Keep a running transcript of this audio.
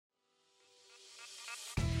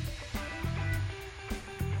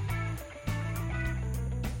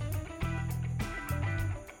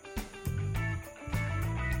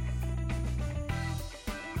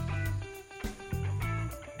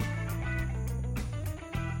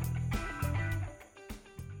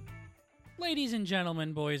Ladies and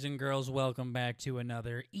gentlemen, boys and girls, welcome back to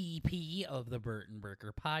another EP of the Burton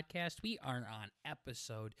Burger podcast. We are on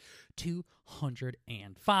episode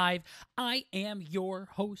 205. I am your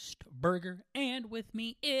host, Burger, and with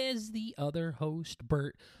me is the other host,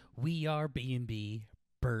 Bert. We are B&B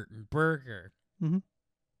Burton Burger. Mm-hmm.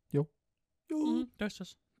 Yo. That's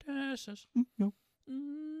us. Yo.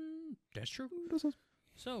 That's true. That's us.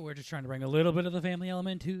 So we're just trying to bring a little bit of the family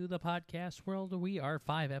element to the podcast world. We are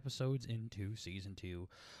 5 episodes into season 2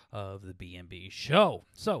 of the B&B show.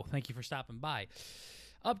 So thank you for stopping by.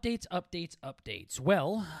 Updates.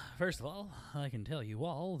 Well, first of all, I can tell you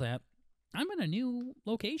all that I'm in a new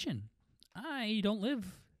location. I don't live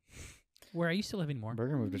where I used to live anymore.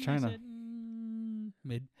 Burger moved to China. I said,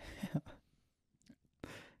 mid.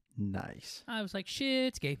 Nice. I was like,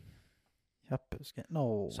 shit's gay. Yep, it was getting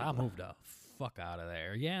old. So I moved the fuck out of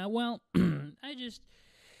there. Yeah, well, I just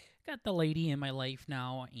got the lady in my life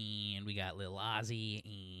now, and we got little Ozzy,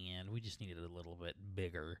 and we just needed a little bit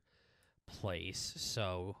bigger place.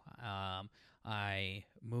 So I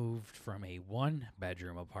moved from a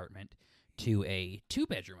 1-bedroom apartment to a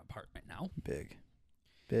 2-bedroom apartment now. Big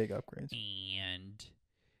upgrades. And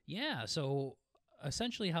yeah, so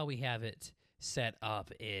essentially how we have it set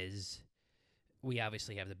up is we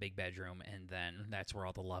obviously have the big bedroom, and then that's where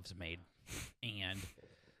all the love's made. And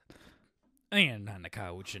on the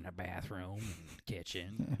couch and the bathroom and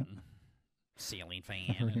kitchen and ceiling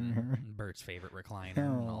fan and Bert's favorite recliner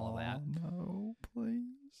and all of that. No,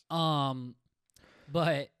 please. And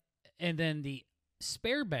then the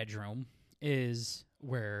spare bedroom is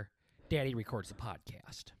where Daddy records the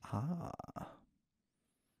podcast. Ah.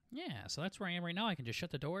 Yeah, so that's where I am right now. I can just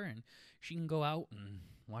shut the door and she can go out and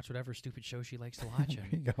watch whatever stupid show she likes to watch. There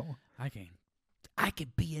you go. I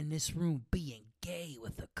could be in this room being gay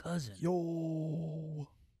with a cousin. Yo.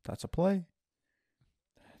 That's a play.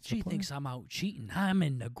 She thinks I'm out cheating. I'm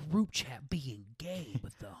in the group chat being gay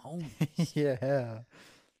with the homies. Yeah.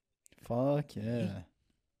 Fuck yeah.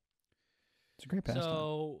 It's a great pastime.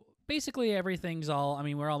 So basically everything's all, I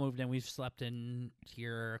mean, we're all moved in. We've slept in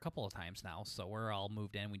here a couple of times now, so we're all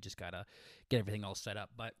moved in. We just got to get everything all set up.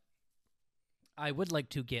 But I would like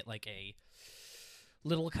to get like a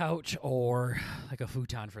little couch or like a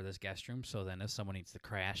futon for this guest room, so then if someone needs to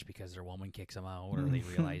crash because their woman kicks them out or they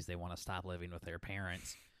realize they want to stop living with their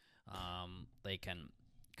parents, they can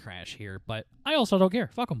crash here. But I also don't care.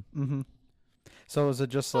 Fuck them. Mm-hmm. So is it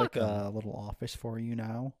just like a little office for you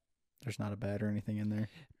now? There's not a bed or anything in there?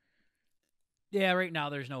 Yeah, right now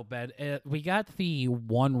there's no bed. We got the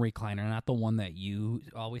one recliner, not the one that you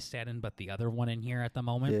always sat in, but the other one in here at the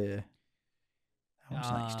moment. Yeah. That one's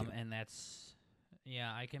nice too. And that's,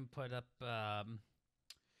 yeah, I can put up,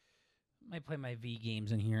 might play my V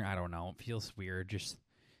games in here. I don't know. It feels weird.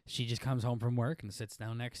 She just comes home from work and sits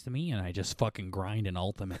down next to me, and I just fucking grind an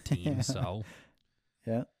Ultimate Team. So,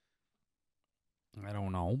 yeah. I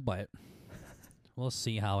don't know, but we'll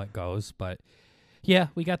see how it goes. But yeah,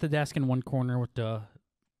 we got the desk in one corner with the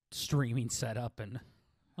streaming set up and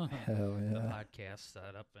Hell yeah. the podcast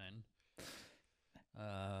set up, and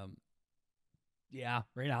yeah,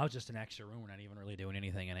 right now it's just an extra room. We're not even really doing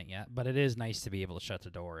anything in it yet, but it is nice to be able to shut the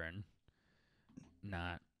door and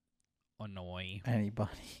not annoy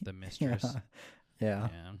anybody. The mistress. Yeah.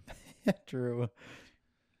 True.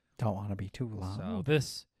 Don't want to be too loud. So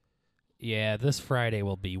this Friday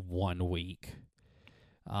will be 1 week.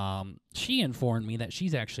 She informed me that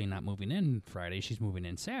she's actually not moving in Friday. She's moving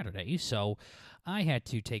in Saturday. So I had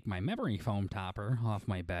to take my memory foam topper off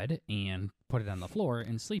my bed and put it on the floor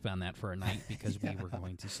and sleep on that for a night because we were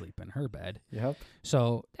going to sleep in her bed. Yep.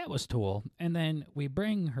 So that was cool. And then we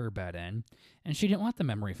bring her bed in, and she didn't want the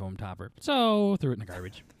memory foam topper. So threw it in the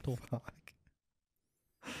garbage. Cool. Fuck.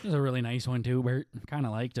 It was a really nice one, too. Bert kind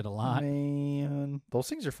of liked it a lot. Man, those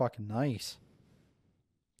things are fucking nice.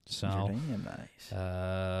 So, those are damn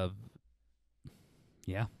nice.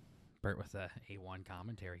 Yeah. Bert with the A1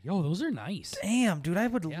 commentary. Yo, those are nice. Damn, dude, I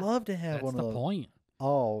would love to have one of those. That's the point.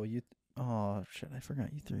 Oh, shit, I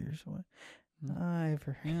forgot you threw yours away.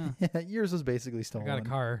 Yeah. Yours was basically stolen. I got a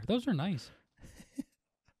car. Those are nice.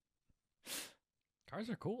 Cars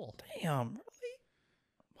are cool. Damn, really?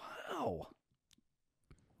 Wow.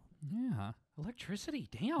 Yeah. Electricity.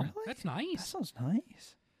 Damn. Really? That's nice. That sounds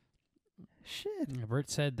nice. Shit. Bert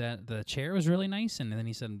said that the chair was really nice, and then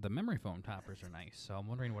he said the memory foam toppers are nice. So I'm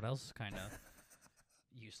wondering what else kind of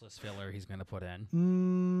useless filler he's going to put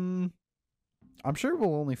in. I'm sure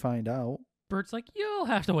we'll only find out. Bert's like, you'll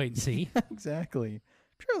have to wait and see. Exactly.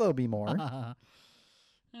 I'm sure there'll be more.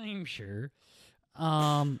 I'm sure.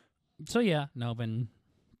 So yeah, no, been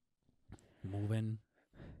moving.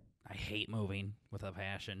 I hate moving with a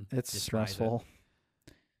passion. It's Despise it. stressful.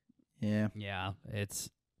 Yeah. Yeah, it's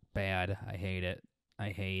bad. I hate it. I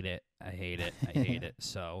hate it. I hate it. I hate it.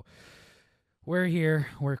 So we're here.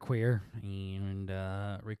 We're queer and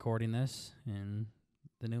recording this in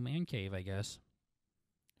the new man cave, I guess.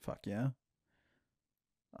 Fuck yeah.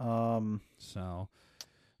 So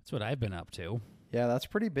that's what I've been up to. Yeah, that's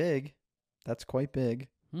pretty big. That's quite big.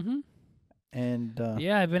 Mm-hmm. And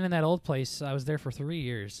Yeah, I've been in that old place. I was there for 3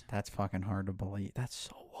 years. that's fucking hard to believe. That's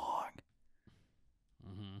so long.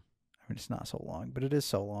 Mm-hmm. I mean, it's not so long, but it is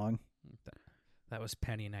so long. That was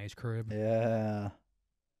Penny and I's crib. Yeah.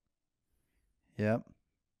 Yep.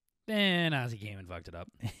 Then Ozzy came and fucked it up.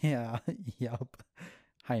 Yeah. Yup.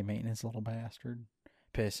 High maintenance little bastard.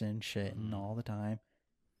 Pissing, shitting all the time.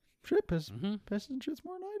 Shit, Mm-hmm. pissing shits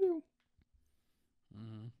more than I do.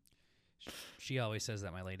 Mm-hmm. She always says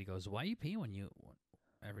that. My lady goes, "Why you pee when you?"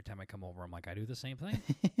 Every time I come over, I'm like, "I do the same thing."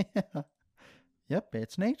 Yeah. Yep,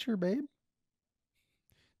 it's nature, babe.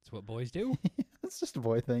 It's what boys do. It's just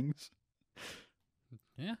boy things.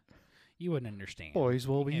 Yeah, you wouldn't understand. Boys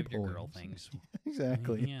will You be have your boys. girl things.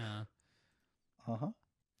 Exactly. Yeah. Uh-huh.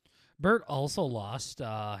 Bert also lost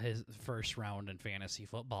his first round in fantasy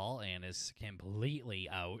football and is completely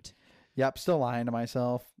out. Yep, still lying to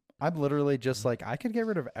myself. I'm literally just like, I could get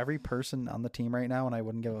rid of every person on the team right now and I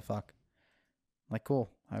wouldn't give a fuck. Like, cool.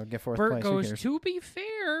 I would get fourth Bert place. Who goes, cares? to be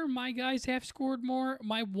fair, my guys have scored more.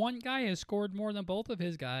 My one guy has scored more than both of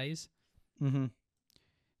his guys. Mm-hmm.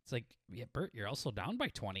 It's like, yeah, Bert, you're also down by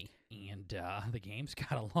 20, and the game's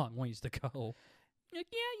got a long ways to go. Like,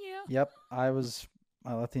 yeah. Yep, I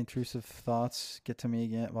let the intrusive thoughts get to me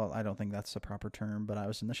again. Well, I don't think that's the proper term, but I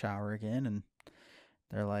was in the shower again, and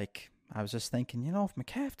they're like, I was just thinking, if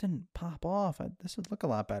McCaff didn't pop off, this would look a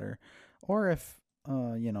lot better. Or if,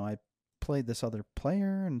 I played this other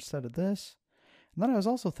player instead of this. And then I was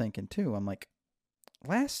also thinking, too, I'm like,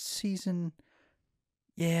 last season,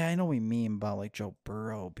 yeah, I know we meme about, like, Joe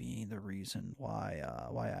Burrow being the reason why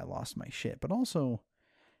I lost my shit. But also,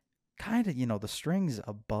 kind of, the strings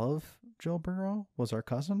above Joe Burrow was our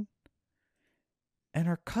cousin. And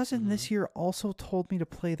our cousin this year also told me to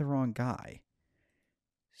play the wrong guy.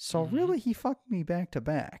 So really, he fucked me back to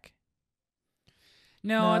back.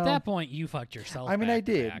 No, at that point, you fucked yourself. I mean, back I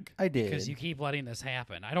to did. back I did. because you keep letting this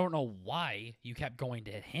happen. I don't know why you kept going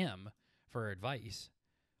to him for advice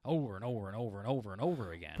over and over and over and over and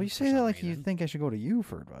over again. But you say that like you think I should go to you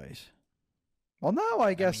for advice. Well, now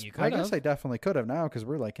I guess you I could've. definitely could have now because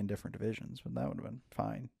we're like in different divisions, but that would have been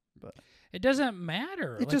fine. But It doesn't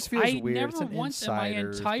matter. It just feels I weird. never It's an once in my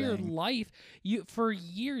insider entire thing. life, for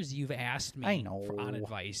years, you've asked me I know. on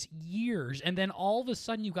advice. Years. And then all of a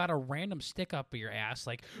sudden, you got a random stick up your ass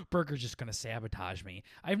like, Burger's just going to sabotage me.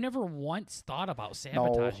 I've never once thought about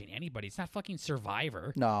sabotaging anybody. It's not fucking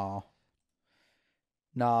Survivor. no,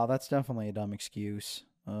 that's definitely a dumb excuse.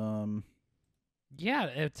 Yeah,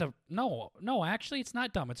 it's a... No, actually, it's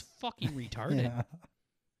not dumb. It's fucking retarded. Yeah.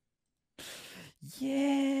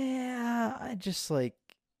 Yeah, I just like,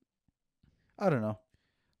 I don't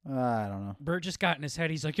know. Bert just got in his head.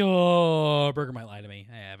 He's like, oh, Burger might lie to me.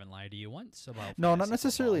 I haven't lied to you once about No, not fantasy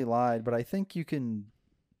necessarily football. lied, but I think you can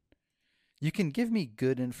give me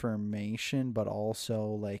good information, but also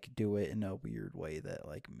like do it in a weird way that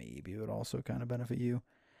like maybe would also kind of benefit you.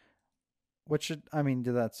 Which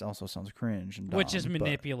that also sounds cringe and dumb, Which is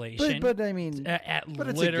manipulation. But I mean, at but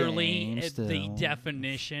it's a literally game the still.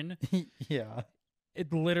 definition. Yeah.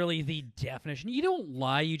 It literally the definition. You don't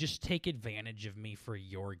lie. You just take advantage of me for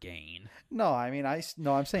your gain. No, I mean I'm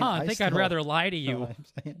saying I think I'd rather lie to you. No,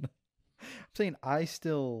 I'm saying I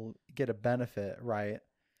still get a benefit, right?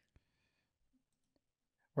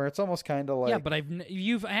 Where it's almost kind of like Yeah, but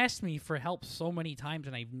you've asked me for help so many times,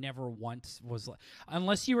 and I've never once was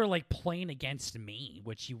unless you were like playing against me,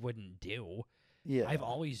 which you wouldn't do. yeah, I've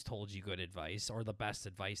always told you good advice or the best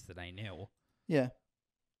advice that I knew. yeah.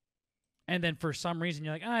 And then for some reason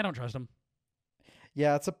you're like, I don't trust him.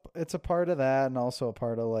 Yeah, it's a part of that, and also a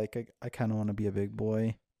part of like I kind of want to be a big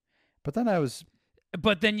boy, but then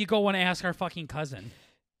But then you go and ask our fucking cousin.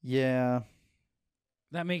 yeah,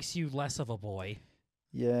 That makes you less of a boy.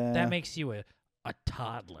 yeah, That makes you a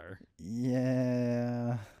toddler.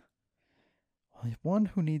 yeah. Well, one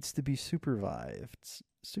who needs to be supervised.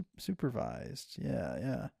 Supervised.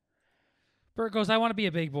 Yeah. Bert goes, I want to be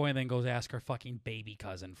a big boy, and then goes ask our fucking baby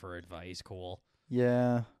cousin for advice. Cool.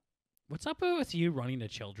 Yeah. What's up with you running to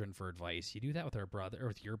children for advice? You do that with our brother, or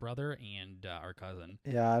with your brother and our cousin.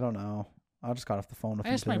 Yeah, I don't know. I just got off the phone with I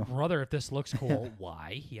him asked too. my brother if this looks cool.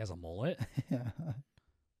 Why? He has a mullet. Yeah.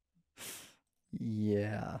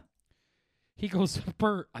 Yeah. He goes,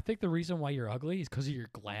 Bert, I think the reason why you're ugly is because of your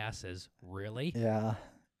glasses. Really? Yeah.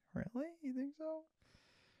 Really? You think so?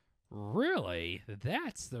 Really?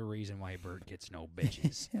 That's the reason why Bert gets no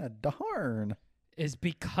bitches. Yeah, darn. Is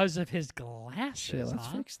because of his glasses, Shit, let's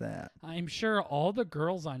huh? fix that. I'm sure all the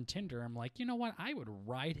girls on Tinder, I'm like, you know what? I would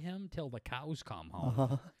ride him till the cows come home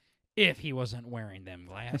Uh-huh. if he wasn't wearing them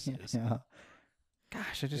glasses. Yeah.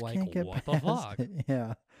 Gosh, I just Like, can't get what the past fuck? it.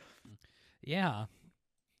 Yeah. Yeah.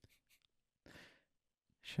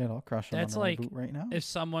 Shit, I'll crush him That's under my like boot right now. if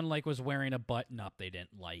someone like was wearing a button up they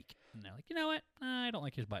didn't like, and they're like, you know what? I don't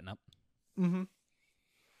like his button up. Mm-hmm.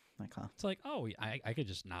 Like, huh? It's like, oh, I could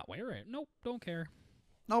just not wear it. Nope, don't care.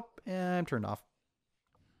 Nope. Yeah, I'm turned off.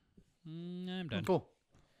 I'm done. Cool.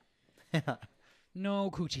 Yeah.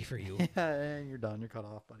 No coochie for you. Yeah, you're done. You're cut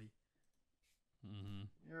off, buddy. hmm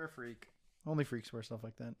You're a freak. Only freaks wear stuff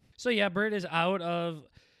like that. So yeah, Bert is out of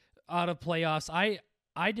playoffs.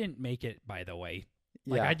 I didn't make it, by the way.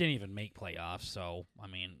 Like Yeah. I didn't even make playoffs. So I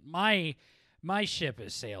mean, my ship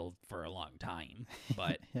has sailed for a long time.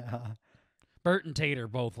 But Yeah. Bert and Tater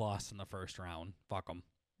both lost in the first round. Fuck them.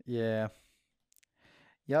 Yeah.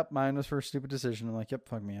 Yep, mine was for a stupid decision. I'm like, yep,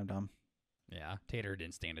 fuck me, I'm dumb. Yeah, Tater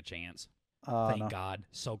didn't stand a chance. No. Thank God.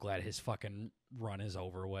 So glad his fucking run is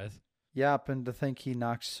over with. Yep, and to think he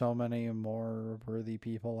knocked so many more worthy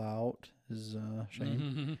people out is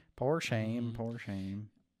shame. Poor shame, Mhm. poor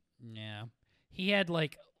shame. Yeah. He had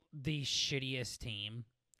like the shittiest team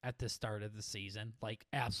at the start of the season, like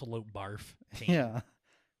absolute barf team. Yeah.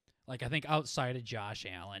 Like I think outside of Josh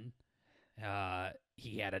Allen,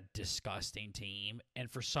 he had a disgusting team, and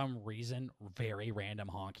for some reason, very random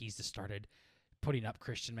honkies just started putting up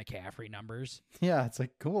Christian McCaffrey numbers. Yeah, it's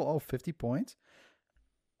like, cool. Oh, 50 points?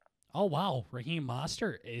 Oh wow, Raheem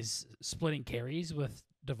Mostert is splitting carries with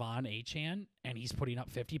Devon Achane, and he's putting up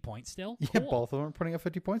 50 points still. Yeah, Cool. both of them are putting up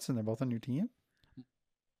 50 points, and they're both on your team?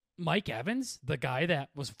 Mike Evans, the guy that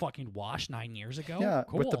was fucking washed 9 years ago. Yeah,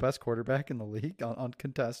 cool. with the best quarterback in the league,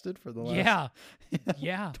 uncontested for the last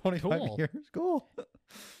Yeah, 25 cool. years. Cool.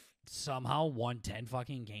 Somehow won 10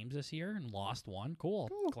 fucking games this year and lost one. Cool.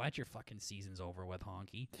 Cool. Glad your fucking season's over with,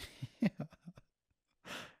 honky. Yeah.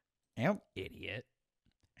 Yep. Idiot.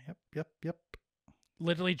 Yep.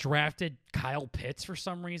 Literally drafted Kyle Pitts for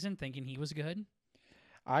some reason, thinking he was good.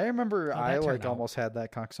 I remember How'd I that turn like out? almost had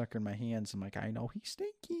that cocksucker in my hands. I'm like, I know he's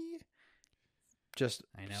stinky. Just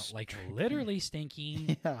I know, like strictly- literally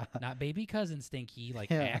stinky. Yeah. Not baby cousin stinky, like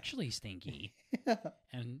Yeah. actually stinky. Yeah.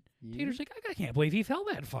 And You- Peter's like, I can't believe he fell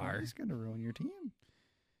that far. He's gonna ruin your team.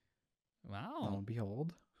 Lo Wow. and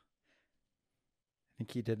behold. I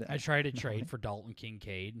think he did it. I tried to No, trade right? for Dalton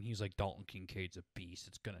Kincaid, and he's like, Dalton Kincaid's a beast.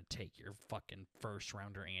 It's going to take your fucking first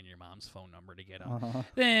rounder and your mom's phone number to get him. Uh-huh.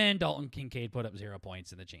 Then Dalton Kincaid put up 0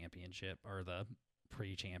 points in the championship or the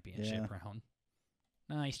pre-championship Yeah. round.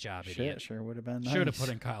 Nice job, Shit, idiot. sure would have been nice. Should have put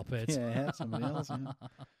in Kyle Pitts. Yeah, had somebody else in.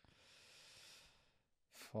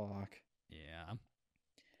 Fuck. Yeah.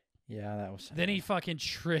 Yeah, that was. Then he fucking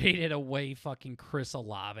traded away fucking Chris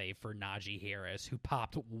Olave for Najee Harris, who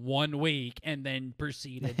popped 1 week and then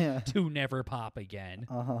proceeded Yeah. to never pop again.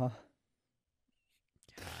 Uh-huh.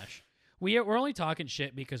 Gosh. We're only talking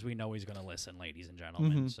shit because we know he's going to listen, ladies and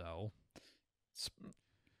gentlemen. Mhm. So Sp-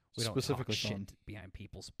 we don't specifically talk fun. shit behind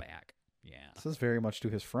people's back. Yeah. This is very much to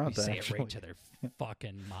his We front, say actually. it right to their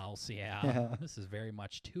fucking mouths. Yeah. Yeah. This is very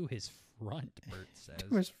much to his front, Bert says.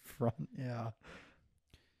 To his front, yeah.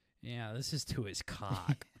 Yeah, this is to his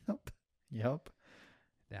cock. Yep.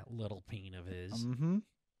 That little peen of his. Mm-hmm.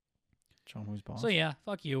 John who's boss. So yeah,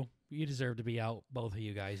 fuck you. You deserve to be out. Both of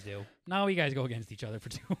you guys do. Now you guys go against each other for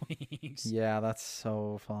 2 weeks. Yeah, that's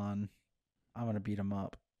so fun. I'm gonna beat him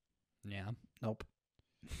up. Yeah. Nope.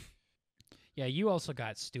 Yeah, you also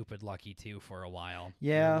got stupid lucky too for a while.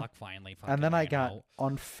 Yeah. Your luck finally fucking And then I ran got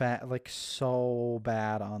out. like so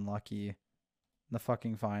bad unlucky in the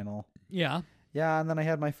fucking final. Yeah. Yeah, and then I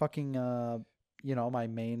had my fucking my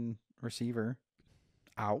main receiver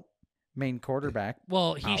out. Main quarterback.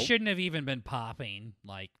 Well, he Out. shouldn't have even been popping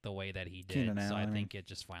like the way that he did. Keenan So I Allen. think it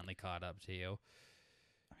just finally caught up to you.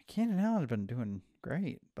 Keenan Allen had been doing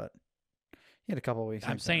great, but he had a couple of weeks.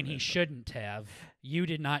 I'm like that saying of he it, but- shouldn't have. You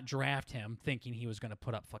did not draft him thinking he was going to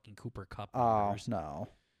put up fucking Cooper Cup Oh numbers. no.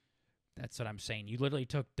 That's what I'm saying. You literally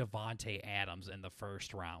took Devontae Adams in the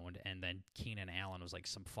first round, and then Keenan Allen was like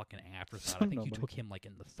some fucking afterthought. I Some think you nobody. took him like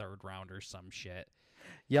in the 3rd round or some shit.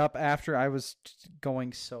 Yep. After I was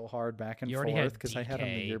going so hard back and You already forth had because I had him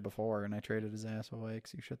the DK. year before and I traded his ass away because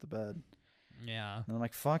he shit the bed. Yeah. And I'm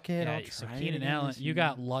like, fuck it. Yeah, I'll so try it Keenan again Allen, this you year.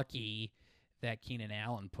 got lucky that Keenan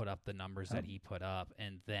Allen put up the numbers that Yep. he put up,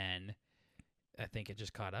 and then I think it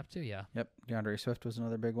just caught up to you. Yep. DeAndre Swift was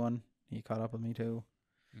another big one. He caught up with me too.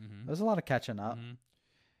 Mm-hmm. There's a lot of catching up.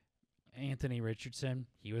 Mm-hmm. Anthony Richardson,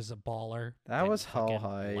 he was a baller. That was hell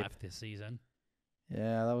hype. Left this season.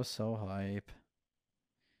 Yeah, that was so hype.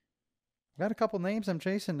 Got a couple names I'm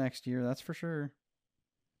chasing next year, that's for sure.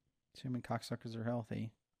 Assuming cocksuckers are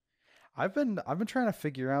healthy. I've been trying to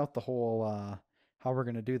figure out the whole how we're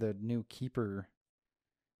gonna do the new keeper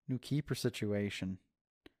situation.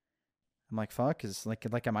 I'm like, fuck, is like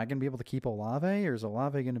am I gonna be able to keep Olave, or is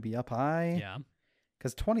Olave gonna be up high? Yeah.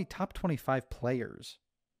 Because top 25 players.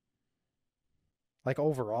 Like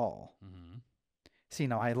overall. Mm-hmm. See,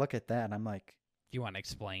 now I look at that and I'm like, Do you want to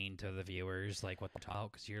explain to the viewers like what the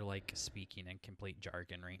talk? Because you're like speaking in complete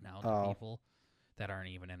jargon right now to people that aren't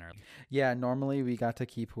even in our. Yeah, normally we got to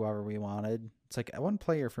keep whoever we wanted. It's like one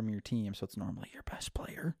player from your team, so it's normally your best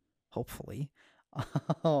player, hopefully.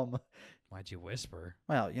 Why'd you whisper?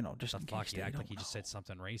 Well, you know, just The in fuck, case you they act like don't you just know. said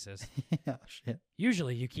something racist. Yeah, shit.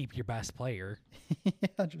 Usually you keep your best player.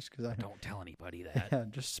 Yeah, just because I Don't tell anybody that. Yeah,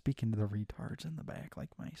 just speaking to the retards in the back like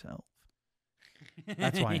myself.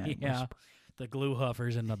 That's why I'm yeah. The glue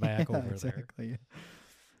huffers in the back yeah, over there. exactly.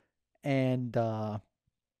 And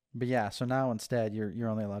but yeah, so now instead you're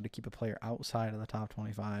only allowed to keep a player outside of the top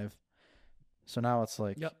 25. So now it's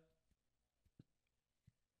like, Yep.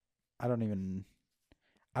 I don't even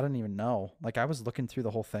know. Like, I was looking through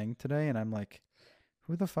the whole thing today and I'm like,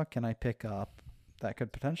 who the fuck can I pick up that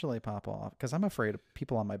could potentially pop off? Because I'm afraid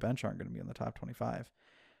people on my bench aren't going to be in the top 25.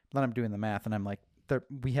 Then I'm doing the math and I'm like,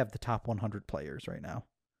 we have the top 100 players right now.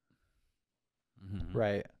 Mm-hmm.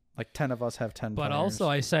 Right. Like 10 of us have 10 But players. also,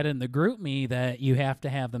 I said in the group me that you have to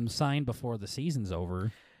have them signed before the season's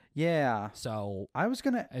over. Yeah. So I was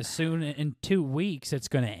going to... as soon in 2 weeks, it's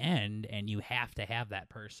going to end, and you have to have that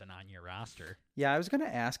person on your roster. Yeah, I was going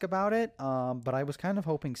to ask about it, but I was kind of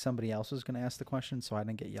hoping somebody else was going to ask the question so I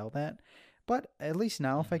didn't get yelled at. But at least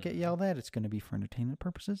now if I get yelled at, it's going to be for entertainment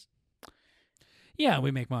purposes. Yeah,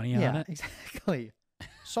 we make money on it. Exactly.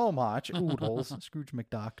 So much. Oodles, Scrooge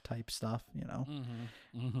McDuck type stuff, you know.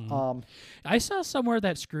 Mm-hmm. Mm-hmm. I saw somewhere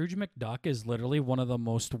that Scrooge McDuck is literally one of the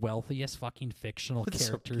most wealthiest fucking fictional It's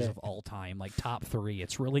characters okay. of all time. Like top 3.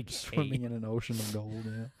 It's really gay. Swimming in an ocean of gold,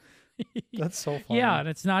 yeah. That's so funny. Yeah, and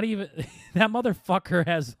it's not even that motherfucker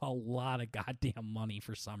has a lot of goddamn money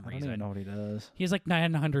for some I don't reason. even know what he does. He has like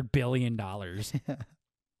 $900 billion. Yeah. The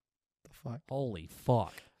fuck? Holy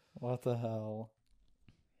fuck. What the hell?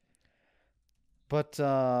 But,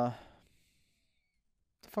 the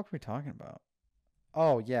fuck were we talking about?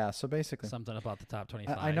 Oh, yeah, so basically... Something about the top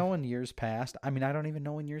 25. I know in years past, I mean, I don't even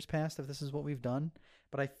know in years past if this is what we've done,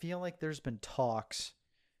 but I feel like there's been talks.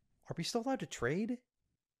 Are we still allowed to trade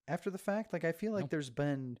after the fact? Like, I feel like Nope. there's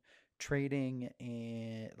been trading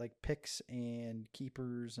and, like, picks and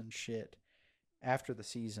keepers and shit after the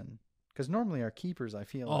season. Because normally our keepers, I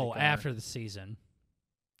feel like... after the season.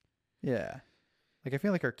 Yeah. Like, I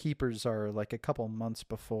feel like our keepers are, like, a couple months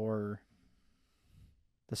before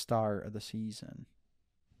the start of the season.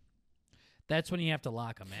 That's when you have to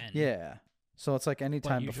lock them in. Yeah. So it's like any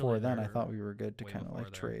time before usually then, I they're thought we were good to way kind of before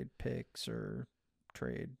like there. trade picks or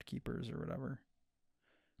trade keepers or whatever.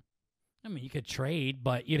 I mean, you could trade,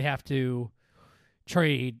 but you'd have to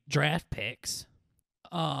trade draft picks.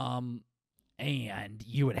 And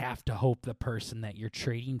you would have to hope the person that you're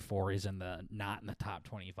trading for is not in the top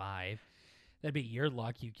 25. That'd be your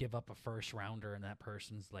luck. You give up a first rounder and that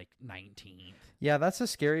person's like 19th. Yeah, that's the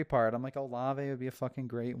scary part. I'm like, Olave would be a fucking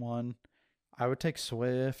great one. I would take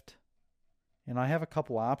Swift. And I have a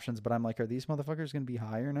couple options, but I'm like, are these motherfuckers going to be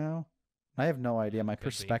higher now? I have no idea my Could be.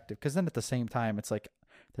 perspective. Because then at the same time, it's like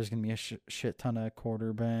there's going to be a shit ton of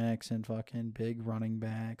quarterbacks and fucking big running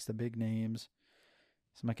backs, the big names.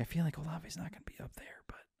 So I'm like, I feel like Olave's not going to be up there,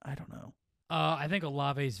 but I don't know. I think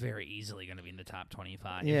Olave is very easily going to be in the top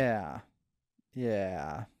 25. Yeah.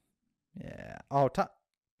 Oh, top.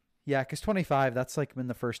 Yeah, because 25, that's like in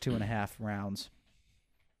the first 2.5 rounds.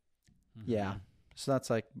 Mm-hmm. Yeah. So that's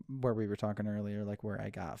like where we were talking earlier, like where I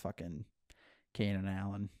got fucking Keenan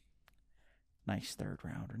Allen. Nice third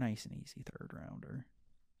rounder. Nice and easy third rounder.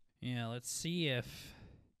 Yeah, let's see if...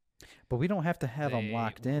 But we don't have to have them They-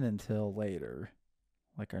 locked in until later,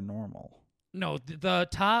 like our normal. No, the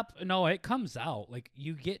top... No, it comes out. Like,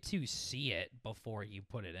 you get to see it before you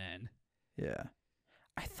put it in. Yeah.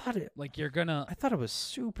 I thought it was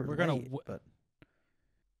super We're late, gonna but...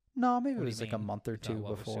 No, maybe What it do was you like a mean? month or Thought two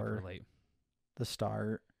what was super before late? the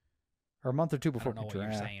start. Or a month or two I before don't know we what you're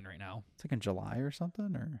draft. saying right now. It's like in July or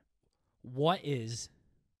something, or What is...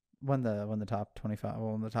 when the top 25,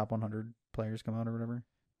 well, when the top 100 players come out or whatever.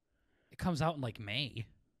 It comes out in, like, May.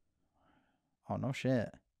 Oh, no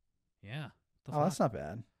shit. Yeah. The Oh, that's not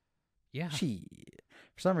bad. Yeah. Shit.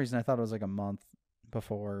 For some reason, I thought it was like a month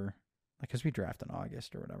before, like, because we draft in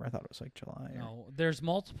August or whatever. I thought it was like July. No, there's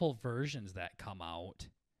multiple versions that come out.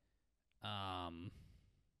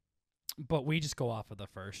 But we just go off of the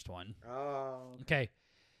first one. Oh. Okay.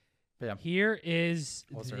 Yeah. Here is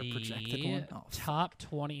Was there a projected one? Oh, top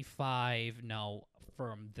 25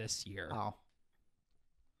 from this year. Wow.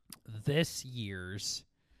 This year's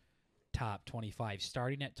top 25,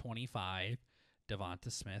 starting at 25,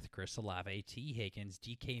 Devonta Smith, Chris Olave, T. Higgins,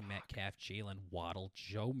 DK Metcalf, Jalen Waddle,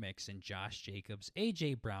 Joe Mixon, Josh Jacobs,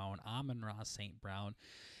 A.J. Brown, Amon-Ra St. Brown,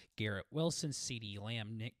 Garrett Wilson, CeeDee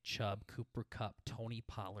Lamb, Nick Chubb, Cooper Kupp, Tony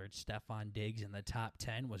Pollard, Stephon Diggs. In the top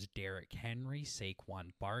 10 was Derrick Henry, Saquon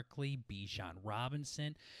Barkley, Bijan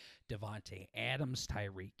Robinson, Devontae Adams,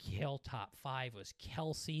 Tyreek Hill. Top 5 was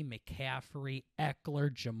Kelsey, McCaffrey,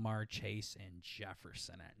 Eckler, Jamar Chase, and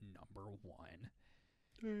Jefferson at number 1.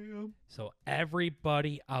 Damn. So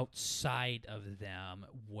everybody outside of them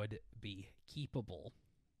would be keepable.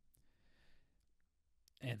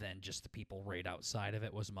 And then just the people right outside of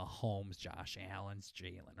it was Mahomes, Josh Allen,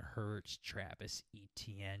 Jalen Hurts, Travis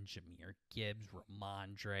Etienne, Jahmyr Gibbs,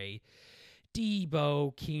 Ramondre,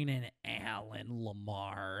 Debo, Keenan Allen,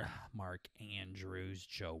 Lamar, Mark Andrews,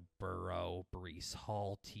 Joe Burrow, Breece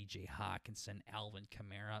Hall, TJ Hawkinson, Alvin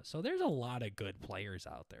Kamara. So there's a lot of good players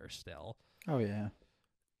out there still. Oh, yeah.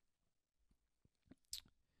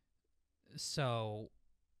 So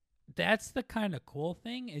that's the kind of cool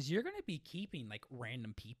thing is you're going to be keeping like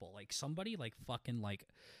random people. Like somebody like fucking like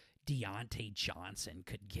Deontay Johnson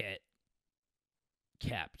could get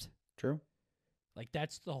kept. True. Like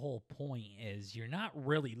that's the whole point is you're not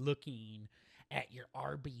really looking at your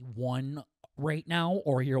RB1 right now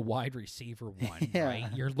or your wide receiver 1, Yeah. right?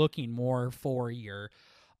 You're looking more for your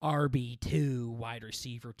RB2, wide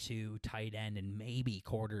receiver 2, tight end, and maybe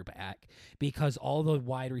quarterback because all the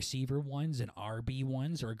wide receiver ones and RB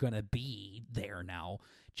ones are going to be there now.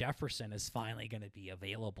 Jefferson is finally going to be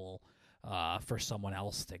available for someone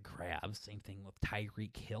else to grab. Same thing with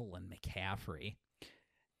Tyreek Hill and McCaffrey.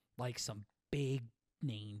 Like some big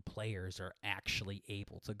name players are actually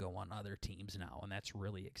able to go on other teams now, and that's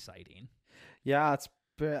really exciting. Yeah,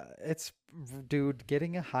 it's dude,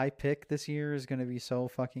 getting a high pick this year is going to be so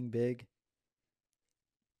fucking big.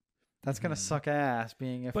 That's going to suck ass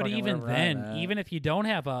being a But fucking even wherever then, I'm at. even if you don't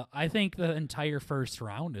have I think the entire first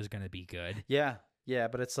round is going to be good. Yeah,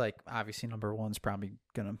 but it's like obviously number 1's probably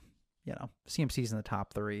going to, CMC's in the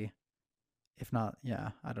top 3. If not,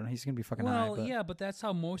 yeah, I don't know. He's going to be fucking high. But Yeah, but that's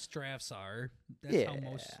how most drafts are. That's how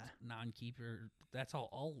most non-keeper, that's how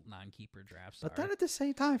all non-keeper drafts are. But then at the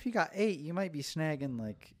same time, if you got 8, you might be snagging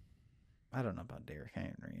like, I don't know about Derrick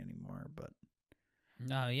Henry anymore, but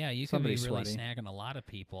no, yeah, you could be somebody really sweaty. snagging a lot of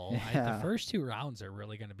people. Yeah. The first 2 rounds are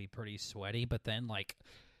really going to be pretty sweaty, but then like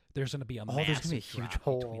there's going to be a there's gonna massive be a huge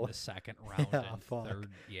drop between hole. the second round Yeah, and fuck. third.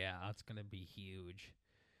 Yeah, it's going to be huge.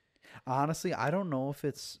 Honestly, I don't know if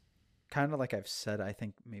it's kind of like I've said, I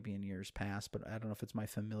think maybe in years past, but I don't know if it's my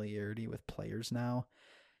familiarity with players now.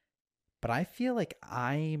 But I feel like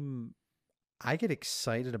I get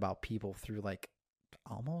excited about people through like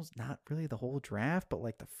almost not really the whole draft, but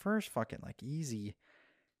like the first fucking like easy.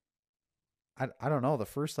 I don't know, the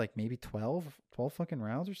first like maybe 12 fucking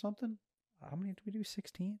rounds or something. How many did we do?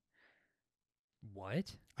 16?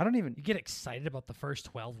 What? I don't even. You get excited about the first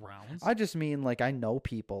 12 rounds? I just mean like I know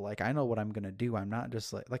people, like I know what I'm gonna do. I'm not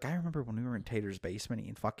just like I remember when we were in Tater's basement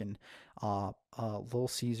eating fucking Little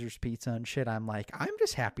Caesars pizza and shit. I'm like, I'm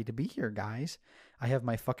just happy to be here, guys. I have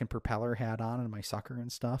my fucking propeller hat on and my sucker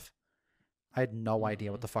and stuff. I had no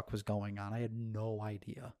idea what the fuck was going on. I had no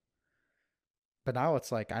idea. But now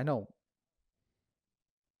it's like I know.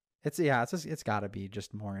 It's got to be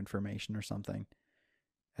just more information or something.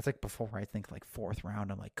 It's like before I think like 4th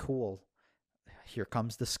round, I'm like, cool, here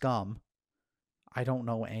comes the scum. I don't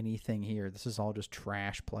know anything here. This is all just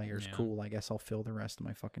trash players. Yeah. Cool, I guess I'll fill the rest of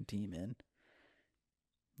my fucking team in.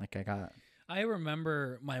 Like I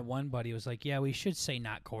remember my one buddy was like, yeah, we should say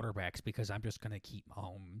not quarterbacks because I'm just going to keep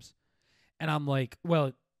Mahomes. And I'm like,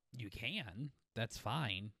 well, you can. That's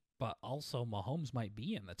fine. But also Mahomes might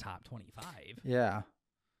be in the top 25. Yeah.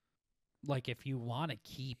 Like, if you want to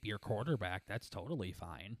keep your quarterback, that's totally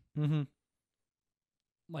fine. Mm-hmm.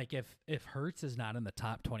 Like, if Hurts is not in the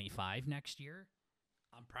top 25 next year,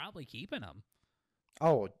 I'm probably keeping him.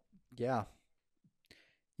 Oh, yeah.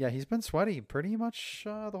 Yeah, he's been sweaty pretty much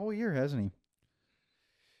the whole year, hasn't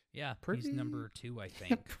he? Yeah, Pretty- he's number 2, I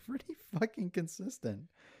think. Pretty fucking consistent.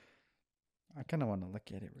 I kind of want to look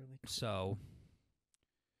at it really quick. So,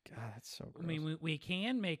 God, that's so gross. I mean, we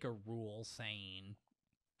can make a rule saying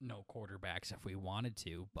no quarterbacks if we wanted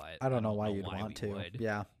to, but I don't know why you'd want we to. would.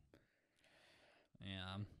 Yeah.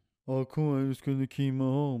 Yeah. Oh, cool. I'm just gonna keep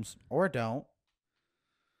Mahomes, or don't.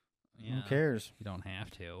 Yeah. Who cares? You don't have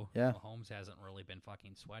to. Yeah. Mahomes hasn't really been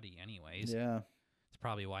fucking sweaty anyways. Yeah. It's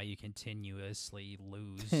probably why you continuously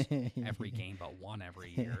lose every game but one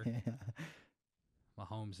every year.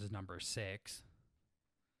 Mahomes is number 6.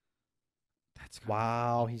 That's kinda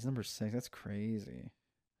Wow, funny. he's number 6. That's crazy.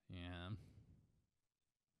 Yeah.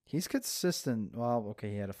 He's consistent. Well,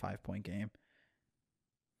 okay, he had a 5-point game.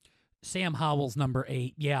 Sam Howell's number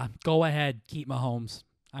 8. Yeah, go ahead. Keep Mahomes.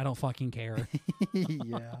 I don't fucking care.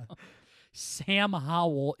 Yeah. Sam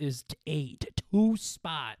Howell is 8. 2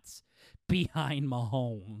 spots behind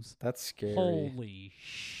Mahomes. That's scary. Holy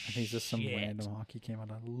shit. I think it's just some random hockey came out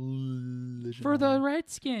of For the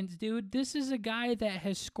Redskins, dude, this is a guy that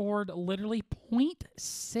has scored literally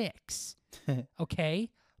 0.6. Okay?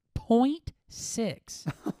 0.6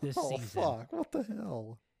 this Oh, season. fuck. What the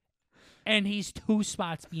hell? And he's 2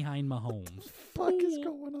 spots behind Mahomes. Fuck is Fool.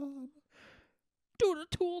 going on? Do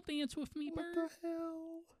the tool dance with me, What bird. the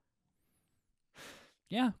hell?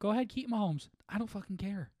 Yeah, go ahead, keep Mahomes. I don't fucking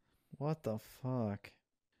care. What the fuck?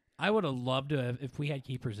 I would have loved to have, if we had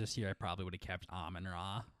keepers this year, I probably would have kept Amon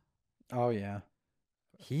Ra. Oh, yeah.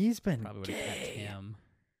 He's been Probably would have kept gay. him.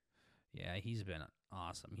 Yeah, he's been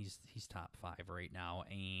awesome. He's top 5 right now,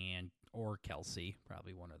 or Kelsey,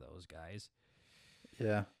 probably one of those guys.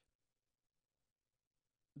 Yeah.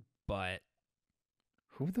 But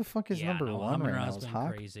Who the fuck is yeah, number no, 1 right now? Amon-Ra's Is been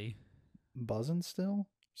Hawk crazy. buzzing still?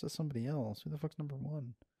 Is that somebody else? Who the fuck's number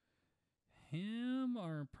 1? Him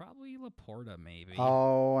or probably Laporta, maybe.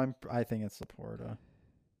 Oh, I think it's Laporta.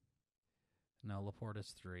 No,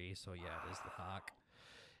 Laporta's 3, so yeah, it is the Hawk.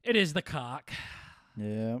 It is the cock.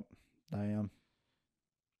 Yep. I am.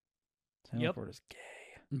 Sam Yep. Laporta's gay.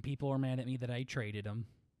 And people are mad at me that I traded him.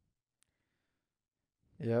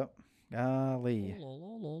 Yep. Golly.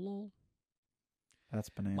 Lol. That's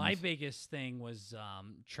bananas. My biggest thing was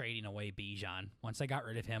trading away Bijan. Once I got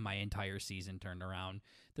rid of him, my entire season turned around.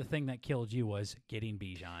 The thing that killed you was getting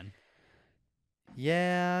Bijan.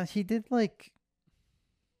 Yeah, he did like.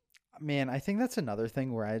 Man, I think that's another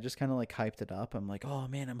thing where I just kind of like hyped it up. I'm like, oh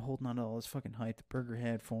man, I'm holding on to all this fucking hype the Burger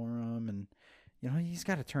had for him, and he's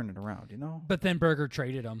got to turn it around, But then Berger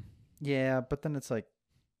traded him. Yeah, but then it's like,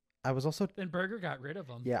 I was also Then Berger got rid of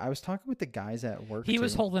him. I was talking with the guys at work. He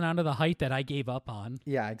was too. holding on to the height that I gave up on.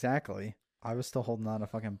 Yeah, exactly. I was still holding on to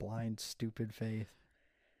fucking blind, stupid faith.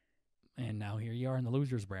 And now here you are in the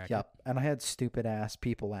loser's bracket. Yep. And I had stupid ass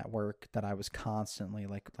people at work that I was constantly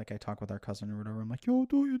like I talk with our cousin or whatever. I'm like, yo,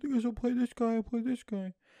 dude, you think I should play this guy? Play this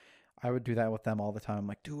guy. I would do that with them all the time. I'm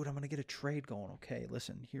like, dude, I'm gonna get a trade going. Okay,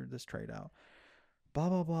 listen, hear this trade out. Blah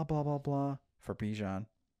blah blah blah blah blah for Bijan.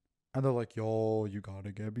 And they're like, yo, you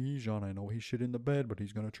gotta get Bijan. I know he's shit in the bed, but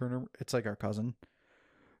he's gonna turn. It's like our cousin.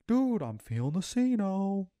 Dude, I'm feeling the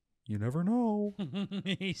C-no. You never know.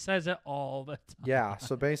 He says it all the time. Yeah,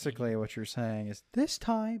 so basically what you're saying is this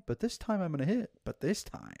time I'm going to hit. But this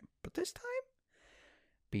time.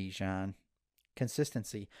 Bijan.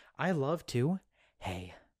 Consistency. I love to.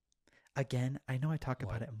 Hey, again, I know I talk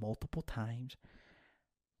about What? it multiple times.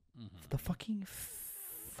 Mhm. The fucking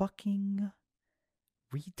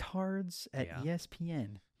retards at Yeah.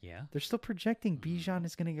 ESPN. Yeah. They're still projecting Mhm. Bijan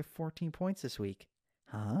is going to get 14 points this week.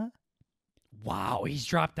 Huh? Wow, he's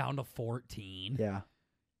dropped down to 14. Yeah.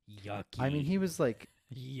 Yucky. I mean, he was like,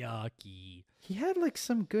 Yucky. he had like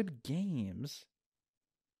some good games.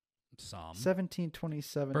 Some. 17,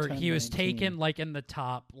 27, Berg, 10, he was 19. taken like in the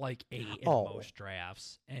top 8 in Oh. most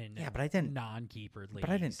drafts and Yeah, but I didn't. non-keeper leagues. But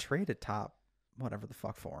I didn't trade a top whatever the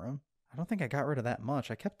fuck for him. I don't think I got rid of that much.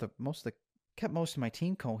 I kept most of my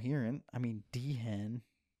team coherent. I mean, Hen,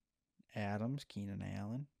 Adams, Keenan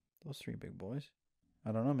Allen, those 3 big boys.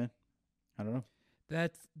 I don't know, man. I don't know.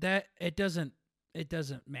 That it doesn't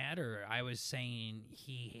matter. I was saying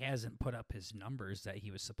he hasn't put up his numbers that he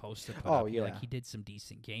was supposed to put Oh, up. yeah. Like he did some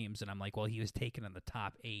decent games, and I'm like, well, he was taken in the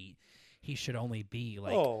top 8. He should only be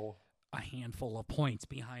like a handful of points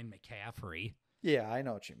behind McCaffrey. Yeah, I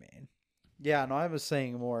know what you mean. Yeah, no, I was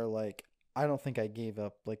saying more like I don't think I gave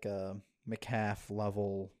up like a McCaff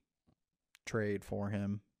level trade for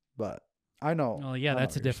him, but I know. Well, yeah, I know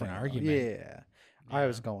that's a what you're different saying, though. argument. Yeah. I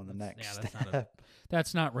was going the next step.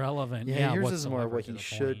 That's not relevant. Yeah, yours is more whatsoever what to he the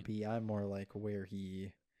should point. be. I'm more like where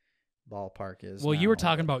he ballpark is. Well, you were now,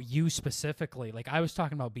 talking but- about you specifically. Like I was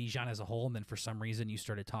talking about Bijan as a whole, and then for some reason you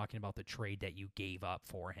started talking about the trade that you gave up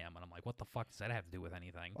for him, and I'm like, what the fuck does that have to do with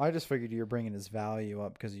anything? I just figured you were bringing his value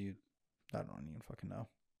up because I don't even fucking know.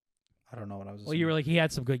 I don't know what I was. Well, you were like, he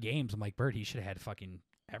had some good games. I'm like, Bert, he should have had fucking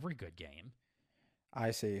every good game.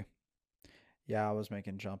 I see. Yeah, I was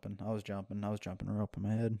jumping rope in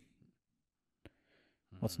my head.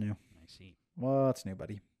 What's new? I see. What's new,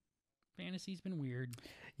 buddy? Fantasy's been weird.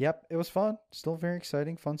 Yep, it was fun. Still very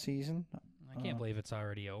exciting, fun season. I can't believe it's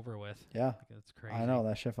already over with. Yeah, Like, that's crazy. I know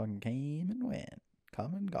that shit fucking came and went,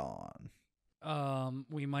 come and gone.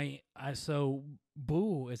 We might. So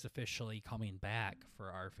Boo is officially coming back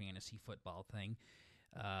for our fantasy football thing.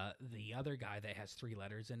 The other guy that has 3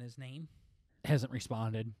 letters in his name hasn't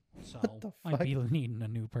responded, so the I'd fuck? be needing a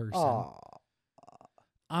new person. Aw.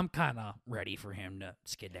 I'm kind of ready for him to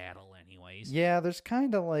skedaddle, anyways. Yeah, there's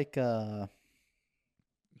kind of like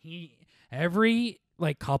He every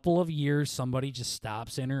couple of years somebody just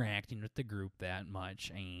stops interacting with the group that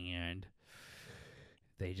much and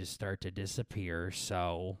they just start to disappear.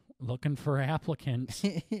 So looking for applicants.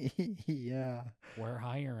 yeah. We're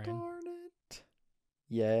hiring. Darn it.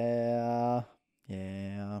 Yeah.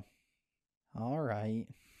 All right.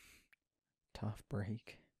 Tough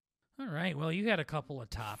break. All right. Well, you had a couple of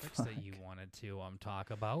topics that you Fuck. wanted to talk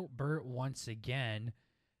about. Bert once again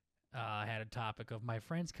had a topic of my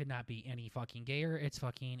friends could not be any fucking gayer. It's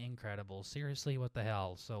fucking incredible. Seriously, what the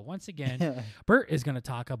hell? So once again, Bert is going to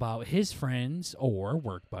talk about his friends or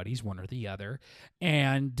work buddies, one or the other,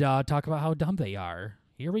 and talk about how dumb they are.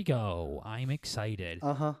 Here we go. I'm excited.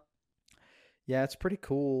 Yeah, it's pretty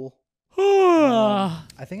cool.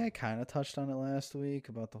 I I think I kind of touched on it last week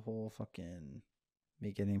about the whole fucking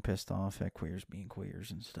me getting pissed off at queers being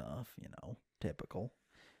queers and stuff, typical.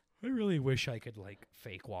 really wish I could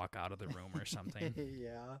fake walk out of the room or something.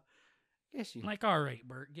 Yeah. Guess you All right,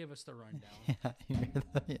 Bert, give us the rundown.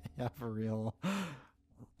 yeah, for real. You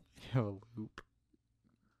have a loop.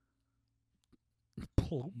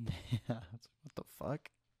 Yeah, what the fuck?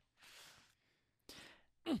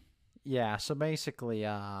 Yeah, so basically,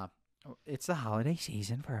 it's the holiday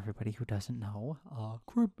season for everybody who doesn't know.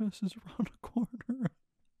 Christmas is around the corner.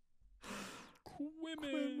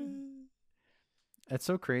 Women. It's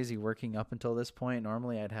so crazy working up until this point.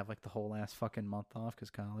 Normally, I'd have the whole last fucking month off because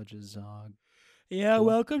college is. Yeah, cool.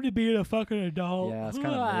 welcome to being a fucking adult. Yeah, it's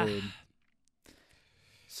kind of weird.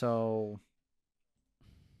 So,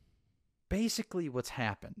 basically, what's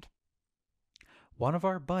happened? One of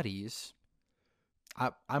our buddies.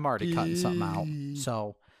 I'm already cutting something out,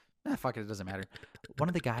 so fuck it. It doesn't matter. One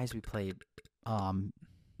of the guys we played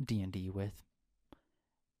D&D with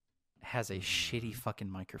has a shitty fucking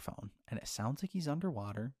microphone, and it sounds like he's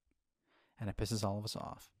underwater, and it pisses all of us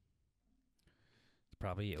off. It's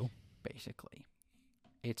probably you. Basically,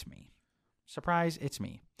 it's me. Surprise, it's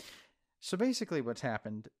me. So basically what's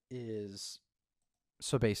happened is...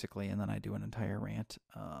 and then I do an entire rant.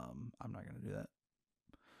 I'm not going to do that.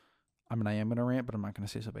 I mean, I am going to rant, but I'm not going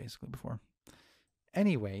to say so basically before.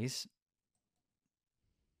 Anyways,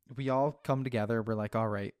 we all come together. We're like, all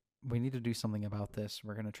right, we need to do something about this.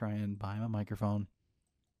 We're going to try and buy him a microphone.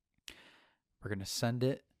 We're going to send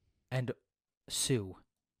it. And Sue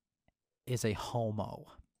is a homo.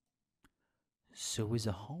 Sue is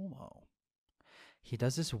a homo. He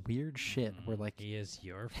does this weird shit where he is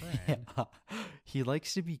your friend. He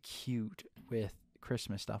likes to be cute with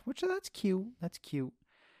Christmas stuff, which that's cute. That's cute.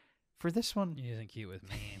 For this one, He isn't cute with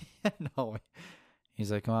me. no.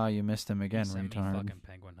 He's like, wow, you missed him again, Send me retard. fucking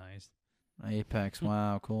penguin heist. Apex,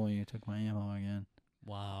 wow, cool. You took my ammo again.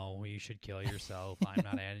 Wow, you should kill yourself. I'm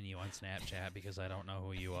not adding you on Snapchat because I don't know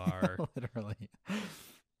who you are. Literally.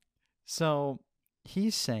 So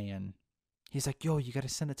he's like, yo, you got to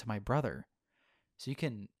send it to my brother. So you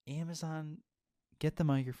can Amazon, get the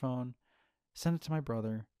microphone, send it to my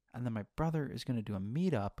brother, and then my brother is going to do a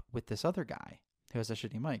meetup with this other guy who has a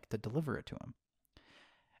shitty mic to deliver it to him.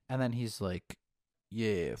 And then he's like,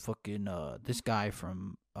 yeah, fucking this guy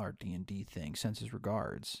from our D&D thing sends his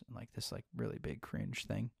regards. And this really big cringe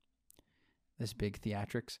thing. This big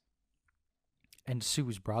theatrics. And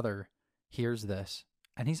Sue's brother hears this.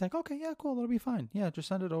 And he's like, okay, yeah, cool, that'll be fine. Yeah, just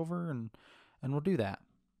send it over and we'll do that.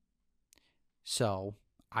 So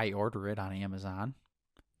I order it on Amazon.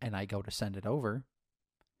 And I go to send it over.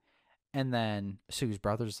 And then Sue's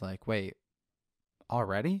brother's like, wait,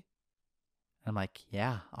 already? And I'm like,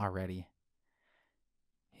 yeah, already.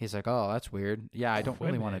 He's like, oh, that's weird. Yeah, I don't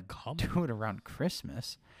really want to do it around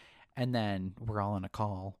Christmas. And then we're all on a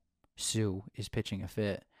call. Sue is pitching a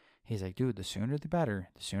fit. He's like, dude, the sooner the better.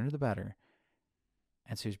 The sooner the better.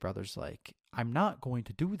 And Sue's brother's like, I'm not going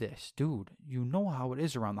to do this. Dude, you know how it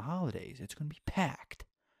is around the holidays. It's going to be packed.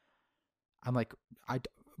 I'm like,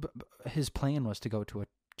 his plan was to go to a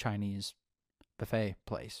Chinese buffet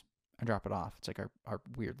place and drop it off. It's like our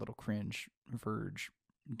weird little cringe Verge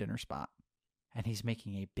dinner spot. And he's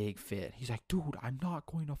making a big fit. He's like, dude, I'm not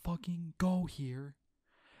going to fucking go here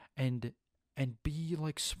and be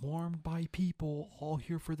swarmed by people all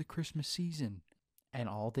here for the Christmas season. And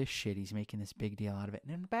all this shit, he's making this big deal out of it.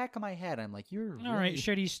 And in the back of my head, I'm like, you're All right,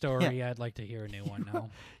 shitty story. I'd like to hear a new one now.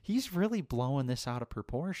 He's really blowing this out of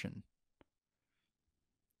proportion.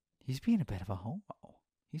 He's being a bit of a homo.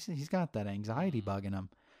 He's got that anxiety bug in him.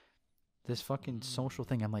 This fucking social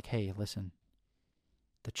thing. I'm like, hey, listen.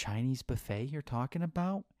 The Chinese buffet you're talking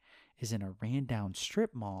about is in a ran down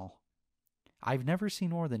strip mall. I've never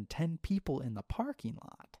seen more than 10 people in the parking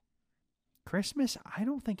lot. Christmas, I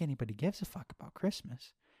don't think anybody gives a fuck about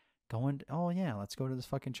Christmas. Oh yeah, let's go to this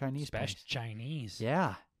fucking Chinese place. Chinese.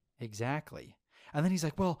 Yeah, exactly. And then he's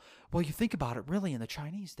like, well, you think about it, really, in the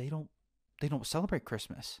Chinese, they don't celebrate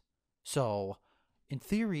Christmas. So, in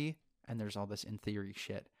theory, and there's all this in theory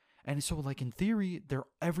shit. And so, like, in theory,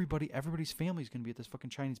 everybody's family is going to be at this fucking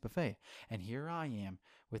Chinese buffet. And here I am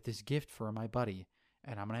with this gift for my buddy.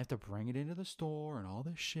 And I'm going to have to bring it into the store and all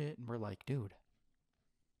this shit. And we're like, dude,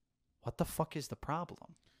 what the fuck is the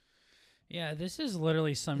problem? Yeah, this is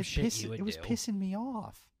literally some shit you would do. It was pissing me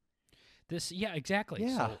off. Yeah, exactly.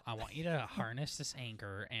 Yeah. So I want you to harness this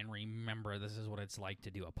anger and remember this is what it's like to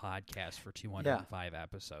do a podcast for 205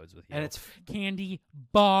 episodes with you. And it's candy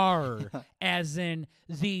bar, as in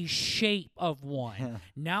the shape of one. Yeah.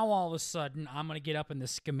 Now all of a sudden I'm going to get up in the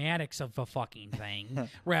schematics of a fucking thing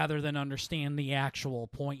rather than understand the actual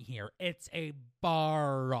point here. It's a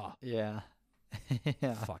bar. Yeah.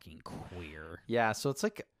 Yeah. Fucking queer. Yeah, so it's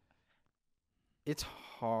like, it's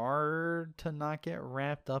hard to not get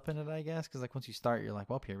wrapped up in it, I guess, because like once you start, you're like,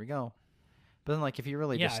 well, here we go. But then like if you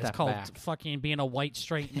really just step it's called back, fucking being a white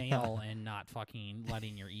straight male and not fucking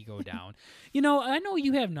letting your ego down. You know, I know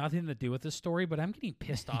you have nothing to do with this story, but I'm getting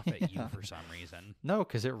pissed off at you for some reason. No,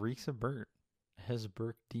 because it reeks of Bert. It has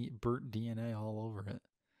Bert DNA all over it.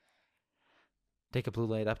 Take a blue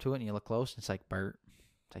light up to it and you look close, and it's like Bert.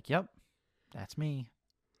 It's like, yep, that's me.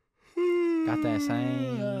 Got that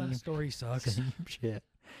same story sucks. Same shit.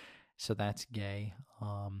 So that's gay.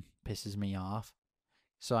 Pisses me off.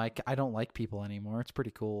 So I don't like people anymore. It's pretty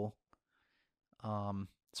cool. So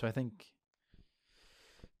I think.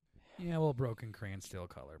 Yeah, well, broken crayon still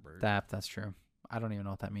color, Bert. That's true. I don't even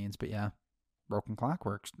know what that means, but yeah, broken clock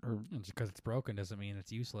works. Just because it's broken doesn't mean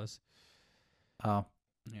it's useless. Oh,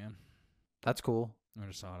 yeah, that's cool. I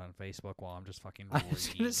just saw it on Facebook while I'm just fucking I was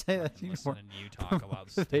gonna say that listening to you talk about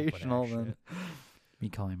stupid ass shit. Me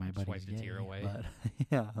calling my buddies Swiped a gay, tear away. but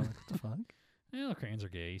yeah, what the fuck? Yeah, crayons are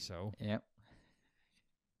gay, so.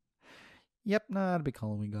 Yep, not a big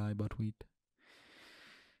Halloween guy, but wheat.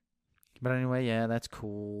 But anyway, yeah, that's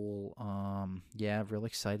cool. Yeah, really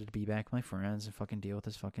excited to be back with my friends and fucking deal with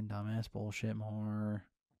this fucking dumbass bullshit more.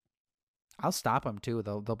 I'll stop them too.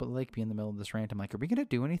 They'll like be in the middle of this rant. I'm like, are we gonna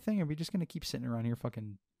do anything? Or are we just gonna keep sitting around here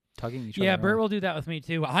fucking tugging each other? Yeah, Bert off? will do that with me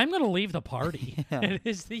too. I'm gonna leave the party. Yeah. It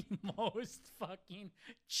is the most fucking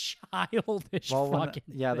childish fucking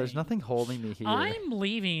yeah, there's thing. nothing holding me here. I'm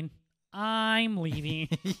leaving.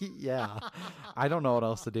 Yeah, I don't know what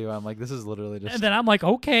else to do. I'm like, this is literally just. And then I'm like,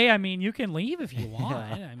 okay, I mean, you can leave if you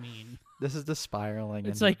want. Yeah. I mean, this is the spiraling.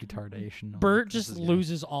 It's into like retardation. Bert This just is good.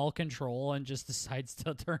 loses all control and just decides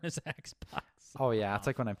to turn his Xbox. Oh yeah, it's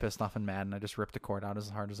like when I'm pissed off and mad and I just rip the cord out as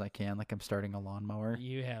hard as I can, like I'm starting a lawnmower.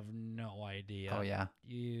 You have no idea. Oh yeah,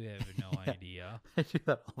 You have no idea. I do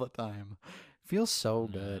that all the time. Feels so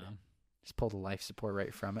good. Yeah. Just pull the life support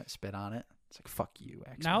right from it, spit on it. It's like fuck you.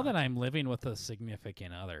 Xbox. Now that I'm living with a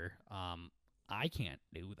significant other, I can't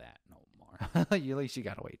do that no more. at least you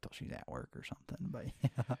gotta wait till she's at work or something. But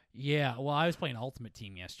yeah. Yeah, well, I was playing Ultimate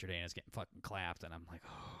Team yesterday and I was getting fucking clapped, and I'm like,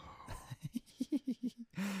 oh.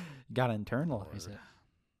 Gotta internalize Lord. it.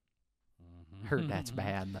 Heard that's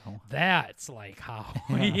bad though. That's like how,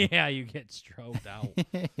 yeah, you get strobed out.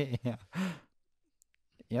 Yeah.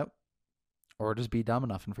 Yep. Or just be dumb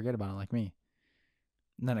enough and forget about it like me.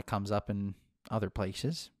 And then it comes up in other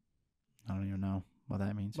places. I don't even know what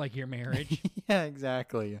that means. Like your marriage. Yeah,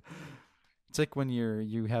 exactly. It's like when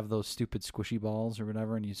you have those stupid squishy balls or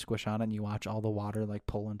whatever, and you squish on it and you watch all the water like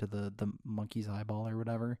pull into the monkey's eyeball or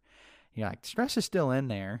whatever. You're like, stress is still in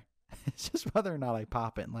there. It's just whether or not I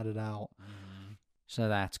pop it and let it out. So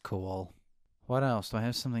that's cool. What else? Do I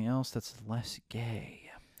have something else that's less gay?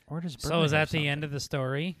 Or does Bert So is have that the end something? of the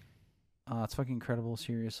story? It's fucking incredible.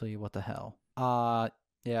 Seriously, what the hell?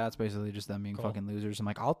 Yeah, it's basically just them being Cool. fucking losers. I'm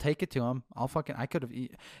like, I'll take it to him. I could have,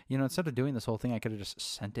 instead of doing this whole thing, I could have just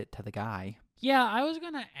sent it to the guy. Yeah, I was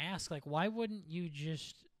going to ask, like, why wouldn't you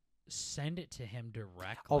just send it to him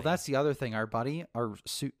directly? Oh, that's the other thing. Our buddy,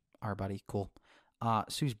 cool.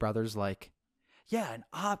 Sue's brother's like, yeah, and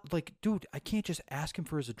like, dude, I can't just ask him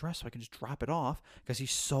for his address so I can just drop it off because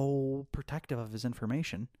he's so protective of his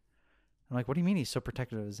information. I'm like, what do you mean he's so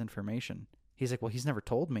protective of his information? He's like, well, he's never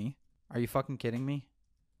told me. Are you fucking kidding me?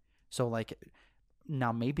 So, like,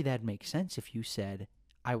 now maybe that'd make sense if you said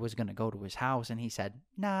I was going to go to his house and he said,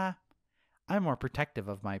 nah, I'm more protective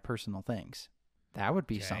of my personal things. That would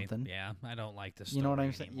be something. Yeah, I don't like this. You know what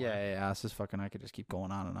I'm saying? Yeah. This is fucking. I could just keep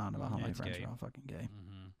going on and on about how my It's friends gay. are all fucking gay.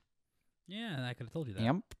 Mm-hmm. Yeah, I could have told you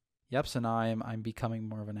that. Yep. So now I'm becoming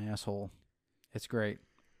more of an asshole. It's great.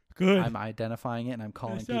 Good. I'm identifying it and I'm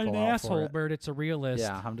calling It's people not an out asshole, for it. Bert. It's a realist.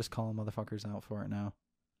 Yeah, I'm just calling motherfuckers out for it now.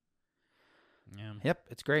 Yeah. Yep,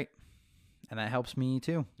 it's great, and that helps me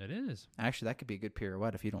too. It is. Actually, that could be a good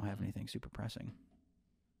pirouette if you don't have anything super pressing.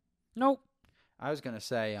 Nope. I was gonna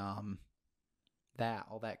say, that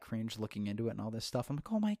all that cringe looking into it and all this stuff. I'm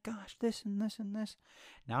like, oh my gosh, this and this and this.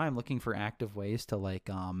 Now I'm looking for active ways to like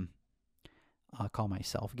call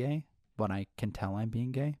myself gay when I can tell I'm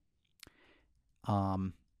being gay.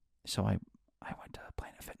 So I went to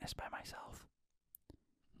Planet Fitness by myself,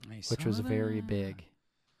 which was very big.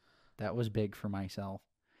 That was big for myself.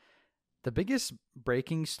 The biggest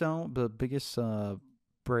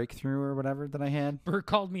breakthrough or whatever that I had. Bert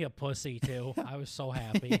called me a pussy too. I was so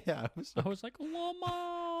happy. Yeah, I was like,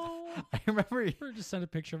 Llama. I remember. Bert just sent a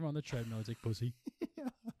picture of him on the treadmill. He's like, pussy. Yeah.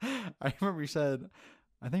 I remember you said,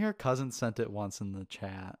 I think our cousin sent it once in the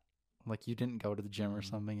chat. Like you didn't go to the gym or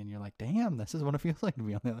something, and you're like, damn, this is what it feels like to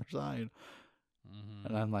be on the other side. Mm-hmm.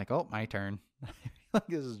 And I'm like, oh, my turn. I feel like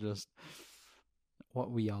this is just what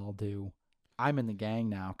we all do. I'm in the gang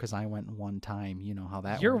now because I went one time. You know how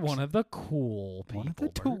that You're works. one of the cool people. One of the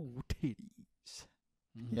Bert. two titties.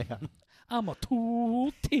 Yeah. I'm a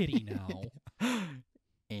tool titty now.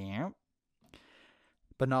 Yeah.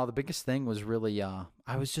 But no, the biggest thing was really, I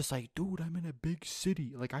was just like, dude, I'm in a big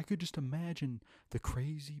city. Like, I could just imagine the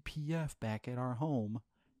crazy PF back at our home,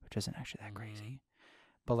 which isn't actually that crazy.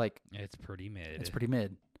 But, like, It's pretty mid. it's pretty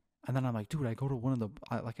mid. And then I'm like, dude, I go to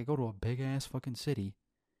I go to a big-ass fucking city.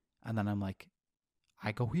 And then I'm like,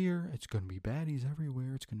 I go here, it's going to be baddies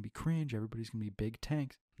everywhere. It's going to be cringe. Everybody's going to be big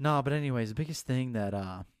tanks. No, but anyways, the biggest thing that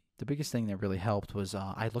really helped was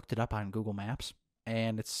I looked it up on Google Maps.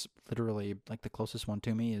 And it's literally, like, the closest one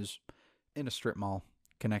to me is in a strip mall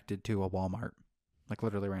connected to a Walmart. Like,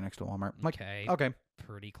 literally right next to a Walmart. Like, okay.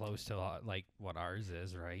 Pretty close to, like, what ours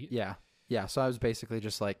is, right? Yeah. Yeah, so I was basically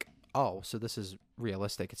just like, oh, so this is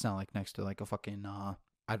realistic. It's not, like, next to, like, a fucking,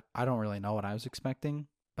 I don't really know what I was expecting.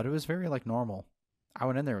 But it was very, like, normal. I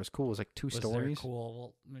went in there. It was cool. It was, like, two stories. Was there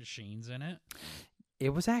cool machines in it?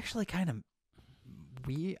 It was actually kind of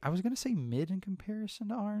I was going to say mid in comparison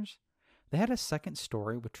to ours. They had a second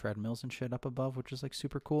story with treadmills and shit up above, which is, like,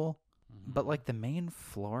 super cool. Mm-hmm. But, like, the main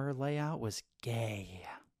floor layout was gay.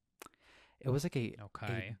 It was, like, a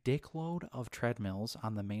dickload of treadmills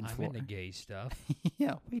on the main floor. I'm into gay stuff.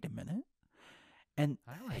 Yeah, wait a minute. And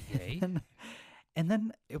I like gay. And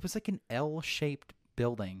then it was, like, an L-shaped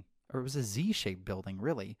building. Or it was a Z-shaped building,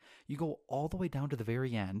 really. You go all the way down to the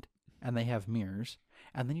very end, and they have mirrors.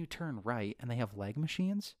 And then you turn right, and they have leg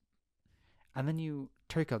machines. And then you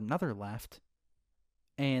take another left,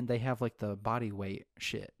 and they have, like, the body weight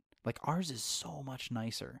shit. Like, ours is so much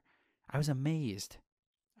nicer. I was amazed.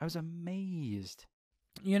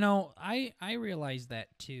 You know, I realized that,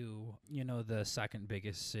 too. You know, the second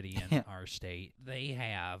biggest city in our state, they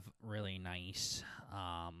have really nice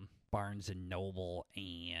Barnes & Noble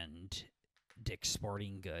and Dick's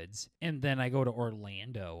Sporting Goods. And then I go to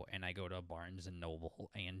Orlando, and I go to Barnes &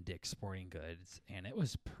 Noble and Dick's Sporting Goods, and it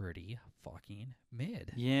was pretty fucking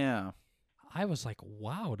mid. Yeah. I was like,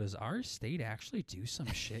 wow, does our state actually do some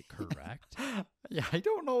shit correct? Yeah, I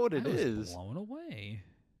don't know what it is. I was blown away.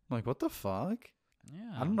 Like, what the fuck?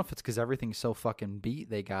 Yeah. I don't know if it's because everything's so fucking beat,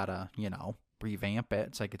 they gotta, revamp it.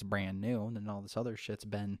 It's like it's brand new, and then all this other shit's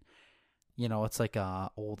been, it's like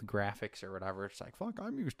old graphics or whatever. It's like, fuck,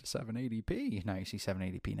 I'm used to 780p. Now you see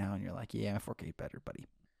 780p now, and you're like, yeah, 4K better, buddy.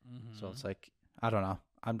 Mm-hmm. So it's like, I don't know.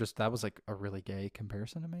 That was like a really gay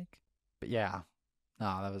comparison to make. But yeah,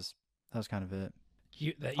 no, that was kind of it.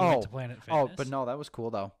 You went to Planet Fitness? Oh, but no, that was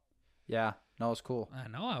cool though. Yeah, no, it was cool. I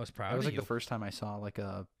know, I was proud It was of like you. the first time I saw like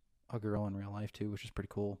a girl in real life too, which is pretty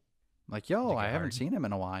cool. Like, yo, I haven't seen him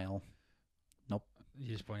in a while. Nope. You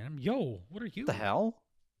just pointed at him. Yo, what are you? What the hell?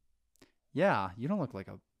 Yeah, you don't look like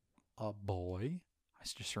a boy. I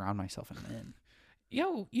just surround myself in men.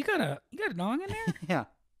 Yo, you got a dong in there? Yeah.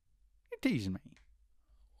 You're teasing me.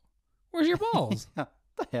 Where's your balls? Yeah.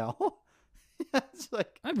 What the hell? It's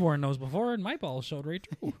like, I've worn those before, and my balls showed right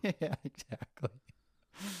through. yeah, exactly.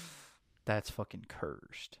 That's fucking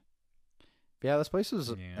cursed. But yeah, this place was,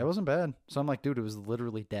 it wasn't bad. So I'm like, dude, it was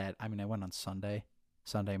literally dead. I mean, I went on Sunday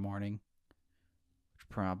morning, which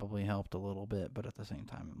probably helped a little bit, but at the same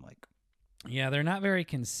time, I'm like, Yeah, they're not very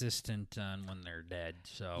consistent on when they're dead.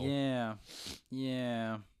 So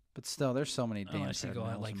Yeah. But still, there's so many damn unless you go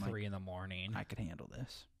at treadmills, like I'm 3 in the morning. I could handle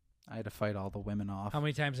this. I had to fight all the women off. How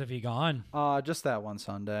many times have you gone? Just that one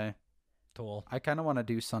Sunday. Tool. I kind of want to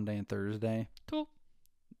do Sunday and Thursday. Tool.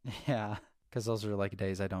 Yeah, because those are like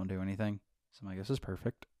days I don't do anything. So I'm like, this is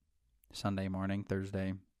perfect. Sunday morning,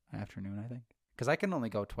 Thursday afternoon, I think. Because I can only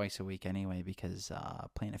go twice a week anyway because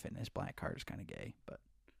Planet Fitness Black Card is kind of gay. But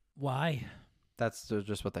Why? that's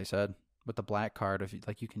just what they said. With the Black Card, if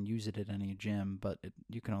you can use it at any gym, but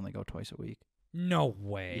you can only go twice a week. No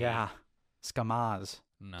way. Yeah. Skamaz.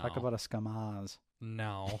 No. Talk about a skamaz.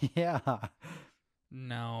 No. Yeah.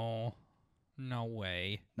 No. No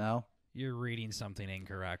way. No? You're reading something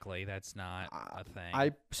incorrectly. That's not a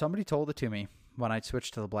thing. Somebody told it to me when I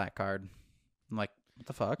switched to the Black Card. I'm like, what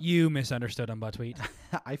the fuck? You misunderstood on Buttweet.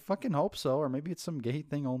 I fucking hope so, or maybe it's some gay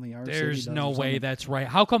thing only our city There's does no or way something. that's right.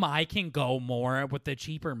 How come I can go more with the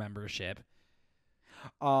cheaper membership?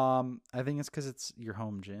 I think it's because it's your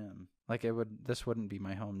home gym. Like this wouldn't be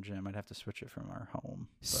my home gym. I'd have to switch it from our home.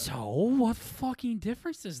 But So what fucking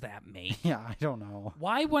difference does that make? yeah, I don't know.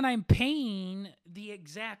 Why, when I'm paying the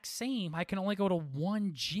exact same, I can only go to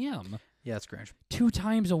one gym Yeah, it's Grinch. 2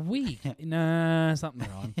 times a week? Nah, something's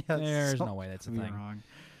wrong. Yeah, There's no way that's a something's thing. wrong.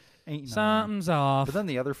 Ain't no way. Something's off. But then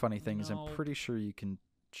the other funny thing is, No. I'm pretty sure you can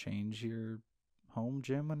change your home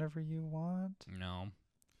gym whenever you want. No.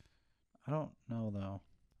 I don't know though.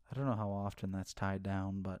 I don't know how often that's tied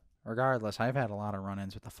down, but regardless, I've had a lot of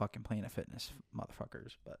run-ins with the fucking Planet Fitness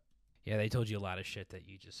motherfuckers. But Yeah, they told you a lot of shit that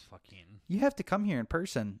you just fucking... you have to come here in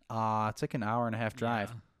person. It's like an hour and a half drive.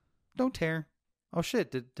 Yeah. Don't tear. Oh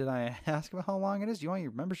shit! Did I ask about how long it is? You want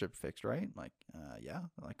your membership fixed, right? I'm like, yeah.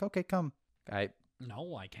 I'm like, okay, come.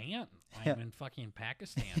 No, I can't. Yeah. I'm in fucking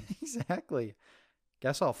Pakistan. Exactly.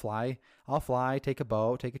 Guess I'll fly. I'll fly. Take a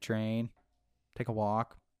boat. Take a train. Take a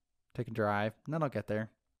walk. Take a drive, and then I'll get there.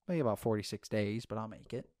 Maybe about 46 days, but I'll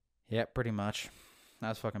make it. Yep, pretty much.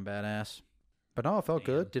 That's fucking badass. But no, it felt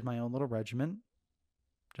Damn. good. Did my own little regiment.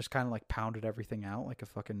 Just kind of like pounded everything out like a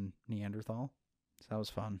fucking Neanderthal. So that was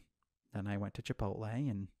fun. Then I went to Chipotle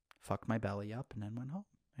and fucked my belly up and then went home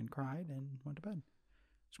and cried and went to bed.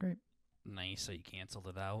 It's great. Nice, so you canceled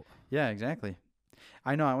it out. Yeah, exactly.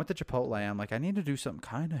 I know. I went to Chipotle. I'm like, I need to do something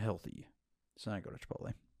kind of healthy. So I go to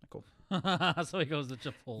Chipotle. Cool. So he goes to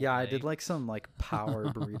Chipotle. Yeah, I did like some like power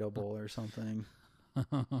burrito bowl or something. I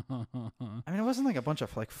mean, it wasn't like a bunch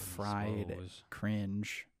of like fried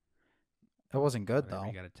cringe. It wasn't good Whatever though.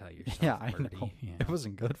 You gotta tell yourself. Yeah, I Birdie. know. Yeah. It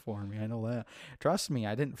wasn't good for me. I know that. Trust me,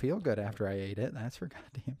 I didn't feel good after I ate it. That's for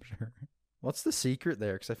goddamn sure. What's the secret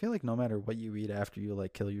there? Because I feel like no matter what you eat after you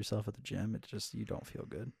like kill yourself at the gym, it just you don't feel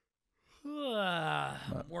good.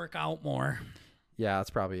 Work out more. Yeah, that's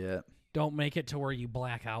probably it. Don't make it to where you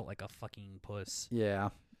black out like a fucking puss. Yeah,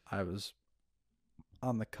 I was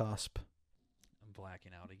on the cusp. I'm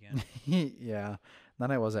blacking out again. Yeah.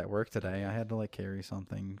 Then I was at work today. I had to like carry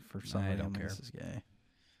something for somebody. don't I'm like, care. This is gay.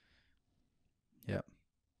 Yep.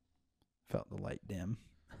 Felt the light dim.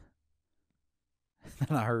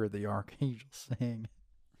 Then I heard the archangel sing.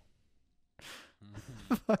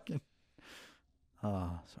 Mhm. Fucking.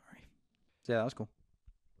 Oh, sorry. Yeah, that was cool.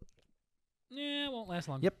 Yeah, it won't last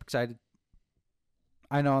long. Yep, excited.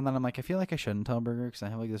 I know, and then I'm like, I feel like I shouldn't tell Burger because I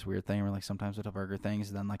have like this weird thing where like sometimes I tell Burger things,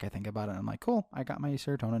 and then like I think about it, and I'm like, cool, I got my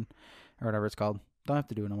serotonin or whatever it's called. Don't have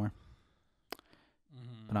to do it no more.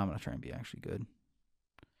 Mhm. But I'm gonna try and be actually good.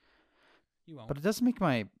 You won't. But it does make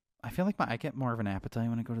my. I feel like I get more of an appetite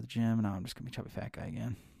when I go to the gym, and now I'm just gonna be a chubby fat guy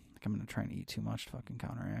again. Like I'm gonna try and eat too much to fucking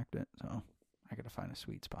counteract it. So I gotta find a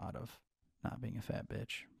sweet spot of not being a fat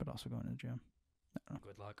bitch, but also going to the gym.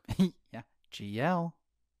 Good luck. Yeah, GL.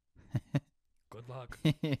 Good luck.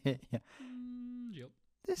 Yeah. Yep.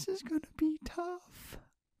 This is gonna be tough.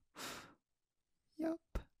 Yep.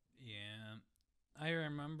 Yeah. I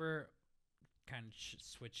remember kind of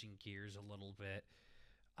switching gears a little bit.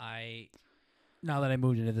 Now that I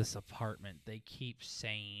moved into this apartment, they keep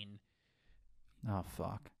saying, Oh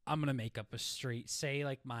fuck. I'm going to make up a street. Say,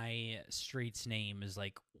 like, my street's name is,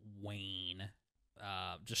 like, Wayne.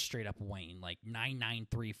 Just straight up Wayne. Like,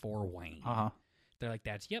 9934 Wayne. Uh huh. They're like,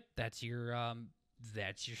 that's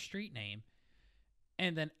your street name.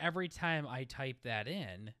 And then every time I type that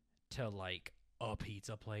in to, like, a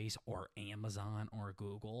pizza place or Amazon or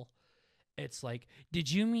Google, it's like,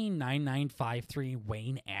 did you mean 9953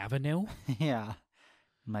 Wayne Avenue? Yeah.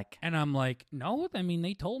 I'm like, And I'm like, no, I mean,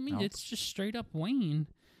 they told me Nope. it's just straight up Wayne.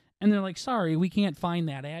 And they're like, sorry, we can't find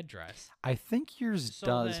that address. I think yours So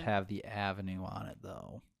does then- have the avenue on it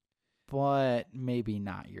though, but maybe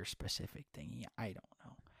not your specific thingy. I don't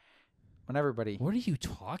know. when everybody. What are you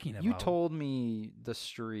talking about? You told me the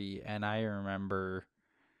street, and I remember.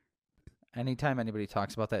 Anytime anybody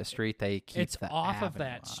talks about that street, they keep it's the off of avenue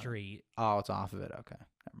that on it. street. Oh, it's off of it. Okay,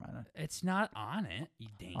 never mind. It's not on it, you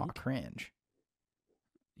dink. Oh, cringe.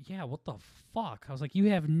 Yeah, what the fuck? I was like,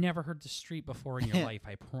 you have never heard the street before in your life.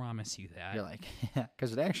 I promise you that. You're like, yeah,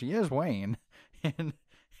 because it actually is Wayne. and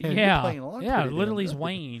you're yeah, playing along yeah, pretty damn literally is good.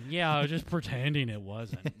 Wayne. Yeah, I was just pretending it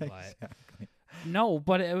wasn't. But Exactly. no,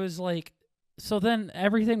 but it was like, so then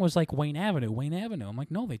everything was like Wayne Avenue, Wayne Avenue. I'm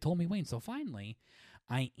like, no, they told me Wayne. So finally,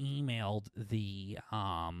 I emailed the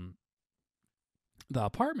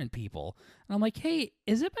apartment people, and I'm like, hey,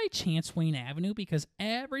 is it by chance Wayne Avenue? Because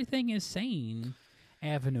everything is saying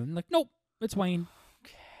Avenue. And like, nope, it's Wayne.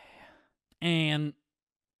 Okay. And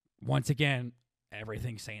once again,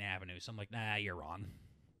 everything's saying Avenue. So I'm like, nah, you're wrong.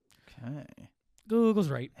 Okay. Google's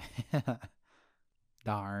right.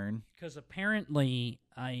 Darn. Because apparently,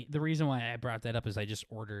 the reason why I brought that up is I just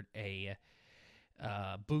ordered a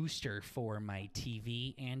booster for my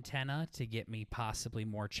TV antenna to get me possibly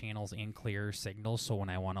more channels and clearer signals. So when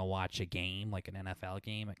I want to watch a game, like an NFL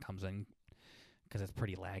game, it comes in because it's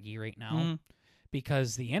pretty laggy right now. Mhm.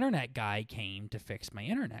 Because the internet guy came to fix my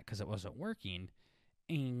internet because it wasn't working.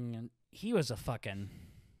 And he was a fucking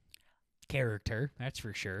character, that's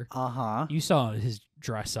for sure. Uh-huh. You saw his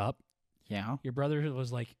dress up. Yeah. Your brother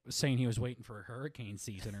was like saying he was waiting for hurricane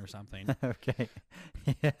season or something. Okay.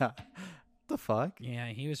 Yeah. The fuck? Yeah,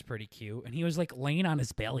 he was pretty cute. And he was like laying on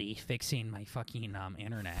his belly fixing my fucking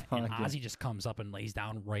internet. And Fuck yeah. Ozzy just comes up and lays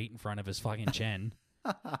down right in front of his fucking chin.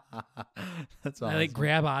 That's awesome. I like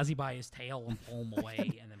grab Ozzy by his tail and pull him away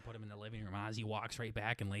and then put him in the living room. Ozzy walks right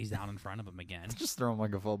back and lays down in front of him again. Just throw him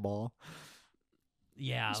like a football.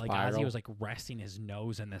 Yeah, like Spiral. Ozzy was like resting his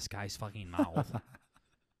nose in this guy's fucking mouth.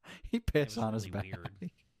 He It pissed was on his really back. weird.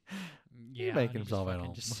 He Yeah, making he just himself at fucking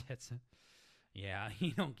home. just sits. Yeah,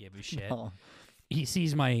 he don't give a shit. No. He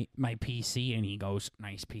sees my PC and he goes,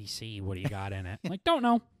 "Nice PC. What do you got in it?" I'm like, don't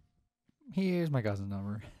know. Here's my cousin's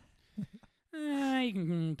number. You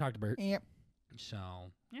can talk to Bert. Yep.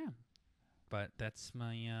 So yeah, but that's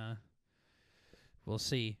my. We'll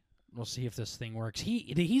see. We'll see if this thing works.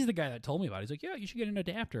 He's the guy that told me about it. He's like, yeah, you should get an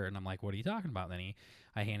adapter. And I'm like, what are you talking about? Then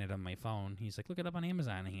I handed him my phone. He's like, look it up on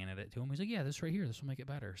Amazon. I handed it to him. He's like, yeah, this right here. This will make it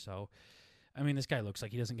better. So, I mean, this guy looks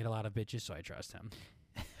like he doesn't get a lot of bitches, so I trust him.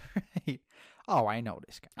 Right. Oh, I know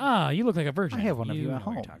this guy. Ah, you look like a virgin. I have one of you know at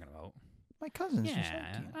what you're home. talking about. My cousin's just Yeah.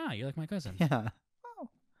 like you. Ah, you're like my cousin. Yeah.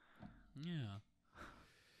 Yeah.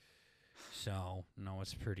 So, no,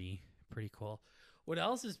 it's pretty cool. What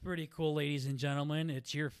else is pretty cool, ladies and gentlemen?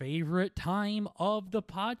 It's your favorite time of the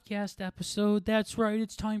podcast episode. That's right.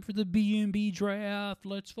 It's time for the B&B draft.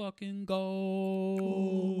 Let's fucking go.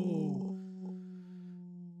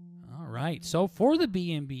 All right. So for the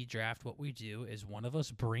B&B draft, what we do is one of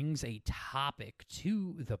us brings a topic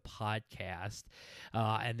to the podcast,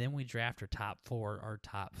 and then we draft our top 4, our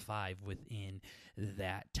top 5 within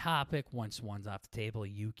that topic. Once one's off the table,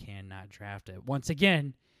 you cannot draft it. Once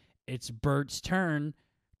again, it's Bert's turn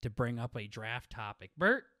to bring up a draft topic.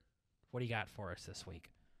 Bert, what do you got for us this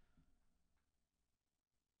week?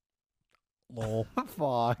 Lol.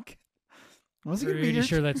 Fuck. Was it gonna be Pretty your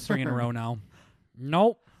sure that's 3 in a turn? row now.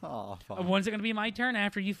 Nope. Oh, fuck. When's it going to be my turn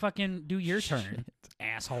after you fucking do your turn, Shit.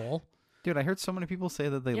 asshole? Dude, I heard so many people say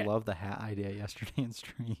that they Yeah. love the hat idea yesterday in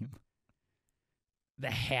stream. The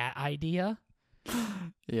hat idea?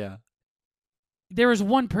 Yeah. There was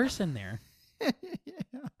one person there.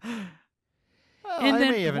 Yeah. Well, And I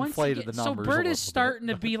then may have once inflated again, the so numbers. Bert a is little starting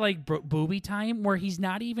bit. to be like booby time, where he's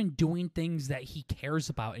not even doing things that he cares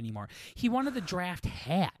about anymore. He wanted to draft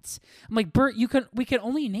hats. I'm like, Bert, we can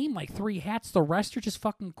only name like 3 hats. The rest are just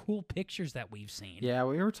fucking cool pictures that we've seen. Yeah,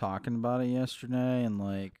 we were talking about it yesterday, and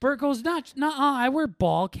like, Bert goes, nuh-uh, I wear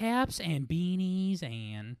ball caps and beanies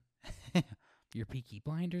and your Peaky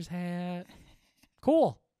Blinders hat.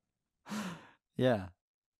 Cool. yeah,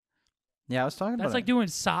 I was talking That's about like it. doing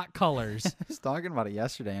sock colors. I was talking about it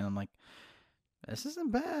yesterday, and I'm like, this isn't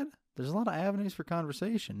bad. There's a lot of avenues for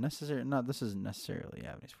conversation. This isn't necessarily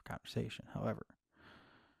avenues for conversation. However,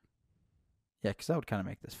 yeah, because that would kind of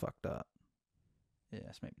make this fucked up.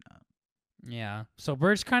 Yes, maybe not. Yeah. So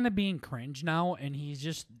Bert's kind of being cringe now, and he's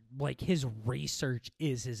just like, his research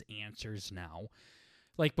is his answers now.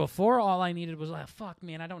 Like before, all I needed was like, fuck,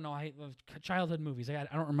 man, I don't know. Childhood movies. I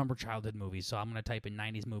don't remember childhood movies, so I'm gonna type in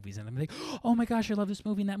 90s movies, and I'm like, oh my gosh, I love this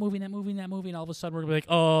movie, and that movie, and that movie, and that movie, and all of a sudden we're gonna be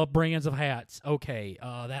like, brands of hats. Okay,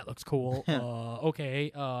 that looks cool.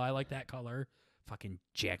 Okay, I like that color. Fucking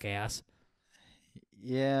jackass.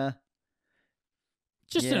 Yeah.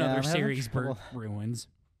 Just Yeah, another I'm having series Bert trouble. ruins.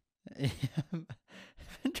 I've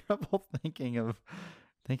been trouble thinking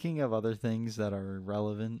of other things that are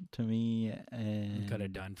relevant to me. And You could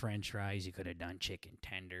have done French fries. You could have done chicken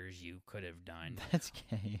tenders. You could have done. That's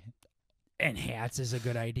gay. And hats is a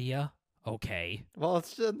good idea. Okay. Well,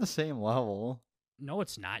 it's in the same level. No,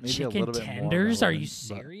 it's not. Maybe a Chicken little bit more tenders? Are you relevant,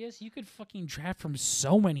 but- serious? You could fucking draft from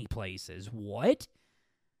so many places. What?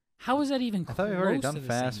 How is that even I close thought we've already to done the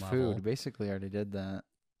fast same food. level? Basically, already did that.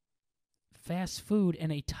 Fast food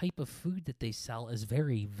and a type of food that they sell is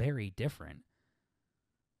very, very different.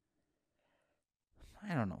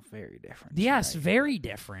 I don't know. Very different. Yes, right? very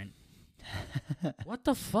different. What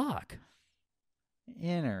the fuck?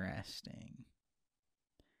 Interesting.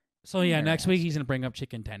 So yeah, next week he's gonna bring up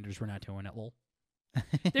chicken tenders. We're not doing it, lol.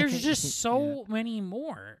 There's just so many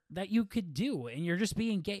more that you could do, and you're just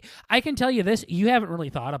being gay. I can tell you this: you haven't really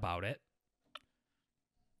thought about it.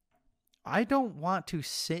 I don't want to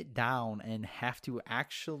sit down and have to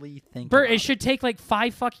actually think. Bert, about it should take like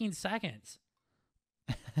 5 fucking seconds.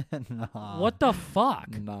 Nah. What the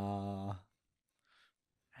fuck? Nah.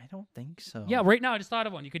 I don't think so. Yeah, right now I just thought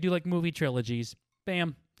of one. You could do like movie trilogies.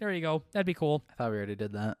 Bam. There you go. That'd be cool. I thought we already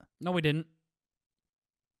did that. No, we didn't.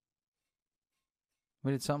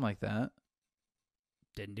 We did something like that.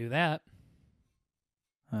 Didn't do that.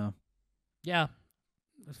 Oh. Yeah.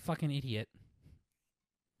 Fucking idiot.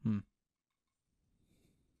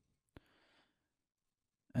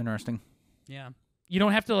 Interesting. Yeah. You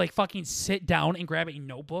don't have to like fucking sit down and grab a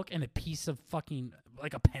notebook and a piece of fucking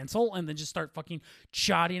like a pencil and then just start fucking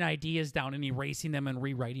jotting ideas down and erasing them and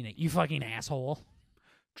rewriting it. You fucking asshole.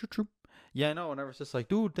 True. Yeah, I know. Whenever it's just like,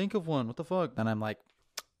 dude, think of one. What the fuck? Then I'm like,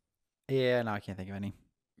 yeah, no, I can't think of any.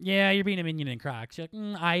 Yeah, you're being a minion in Crocs. You're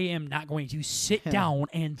like, I am not going to sit down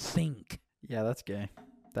and think. Yeah, that's gay.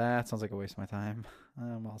 That sounds like a waste of my time.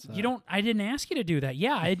 I'm all set. You don't. I didn't ask you to do that.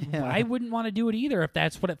 Yeah, Yeah. I wouldn't want to do it either if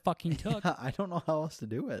that's what it fucking took. I don't know how else to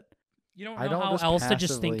do it. You don't I know don't how just else to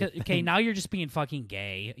just think. passively Okay, think. now you're just being fucking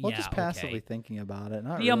gay. Well, yeah, just passively okay. thinking about it.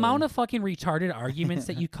 Not The really. amount of fucking retarded arguments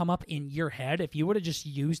that you come up in your head, if you would have just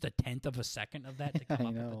used 1/10 of a second of that to I come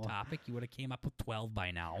up with know. the topic, you would have came up with 12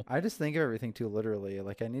 by now. I just think of everything too literally.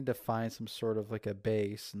 Like I need to find some sort of like a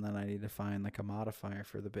bass, and then I need to find like a modifier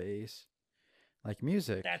for the bass, like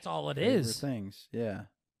music. That's all it favorite is. Things, yeah.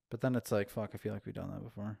 But then it's like, fuck, I feel like we've done that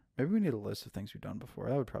before. Maybe we need a list of things we've done before.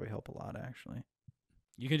 That would probably help a lot, actually.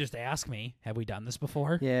 You can just ask me, have we done this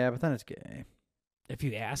before? Yeah, but then it's gay. If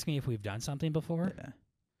you ask me if we've done something before, Yeah.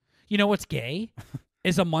 you know what's gay?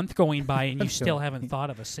 Is a month going by and you That's still gay. haven't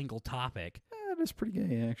thought of a single topic. That is pretty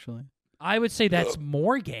gay, actually. I would say that's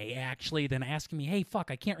more gay, actually, than asking me, hey,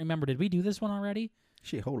 fuck, I can't remember. Did we do this one already?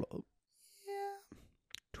 Shit, hold up.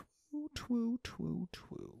 Yeah. Twoo.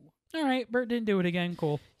 All right, Bert didn't do it again.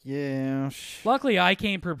 Cool. Yeah. Luckily, I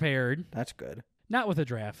came prepared. That's good. Not with a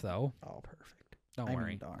draft, though. Oh, perfect. Don't I mean,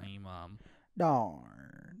 worry. darn.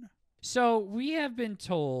 Darn. So we have been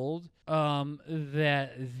told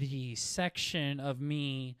that the section of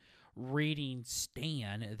me reading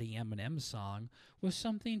Stan, the Eminem song, was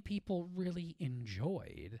something people really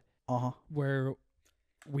enjoyed, Uh-huh. where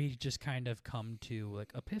we just kind of come to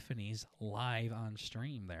like epiphanies live on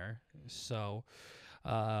stream there. So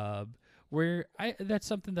that's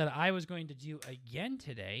something that I was going to do again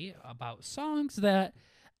today about songs that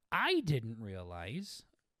I didn't realize,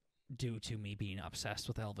 due to me being obsessed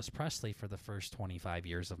with Elvis Presley for the first 25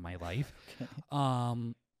 years of my life,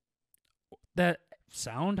 Okay. that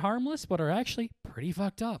sound harmless but are actually pretty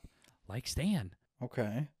fucked up, like Stan.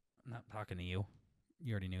 Okay. I'm not talking to you.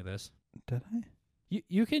 You already knew this. Did I?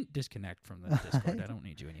 You can disconnect from the Discord. I don't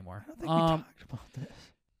need you anymore. I don't think we talked about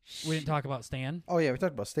this. We didn't talk about Stan. Oh, yeah, we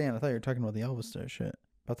talked about Stan. I thought you were talking about the Elvis shit.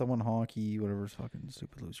 About the one hockey, whatever his fucking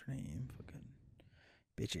stupid loser name. Fucking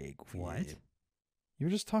bitch egg. What? You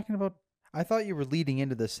were just talking about... I thought you were leading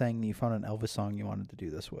into this saying that you found an Elvis song you wanted to do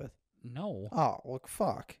this with. No. Oh, well,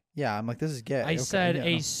 fuck. Yeah, I'm like, this is gay. I Okay, said yeah,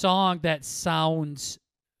 a no. song that sounds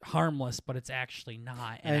harmless, but it's actually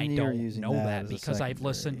not. And I And you were don't using know that that as a because I've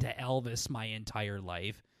listened to secondary. Elvis my entire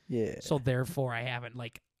life. Yeah. So therefore, I haven't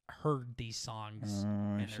like heard these songs I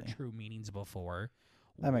and their see. true meanings before.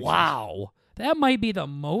 That makes sense. Wow. That might be the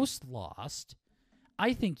most lost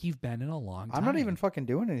I think you've been in a long time. I'm not even fucking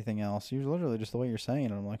doing anything else. You're literally just the way you're saying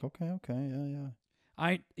it. I'm like, okay,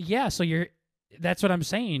 yeah. So that's what I'm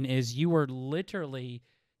saying is you were literally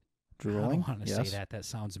I Drooling? don't want to Yes. say that. That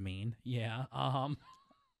sounds mean. Yeah.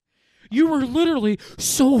 You were literally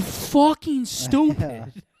so fucking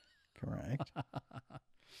stupid. Correct.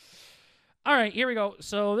 All right, here we go.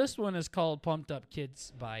 So this one is called Pumped Up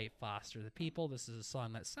Kids by Foster the People. This is a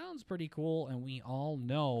song that sounds pretty cool, and we all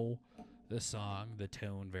know the song, the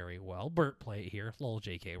tune very well. Bert, play it here. Lol,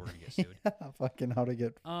 JK, we're gonna get sued. Fucking how to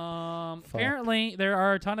get. Apparently, there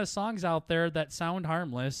are a ton of songs out there that sound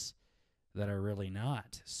harmless that are really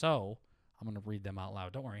not. So, I'm going to read them out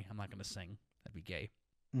loud. Don't worry, I'm not going to sing. That'd be gay.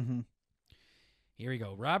 Mm-hmm. Here we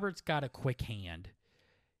go. Robert's got a quick hand.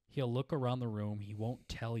 He'll look around the room. He won't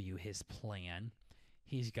tell you his plan.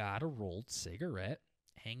 He's got a rolled cigarette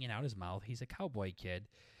hanging out his mouth. He's a cowboy kid.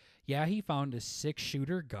 Yeah, he found a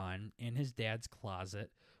 6-shooter gun in his dad's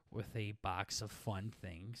closet with a box of fun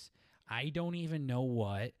things. I don't even know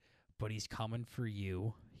what, but he's coming for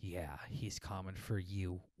you. Yeah, he's coming for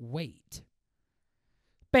you. Wait.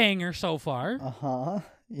 Banger so far. Uh-huh.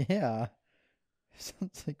 Yeah.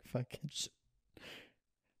 Sounds like fucking...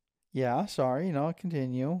 Yeah, sorry. No,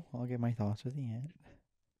 continue. I'll get my thoughts at the end.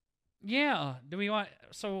 Yeah. Do we want...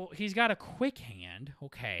 So, he's got a quick hand.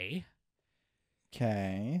 Okay.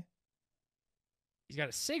 Okay. He's got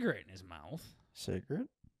a cigarette in his mouth. Cigarette?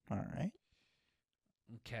 All right.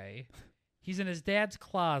 Okay. He's in his dad's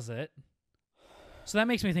closet. So that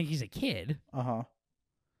makes me think he's a kid. Uh-huh.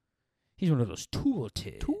 He's one of those tool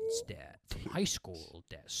kids that from high school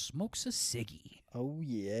that smokes a ciggy. Oh,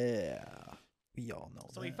 yeah. We all know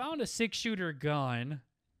So that. he found a 6-shooter gun.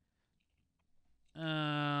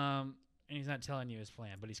 And he's not telling you his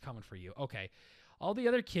plan, but he's coming for you. Okay. All the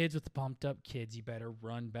other kids with the pumped up kids, you better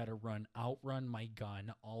run, outrun my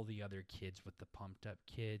gun. All the other kids with the pumped up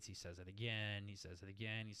kids, he says it again, he says it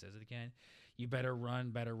again, he says it again. You better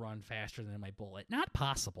run faster than my bullet. Not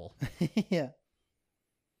possible. Yeah.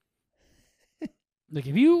 Like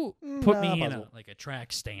if you put Not me in possible. a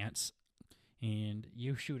track stance and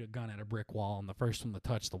you shoot a gun at a brick wall and the first one to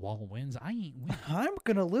touch the wall wins, I ain't winning. I'm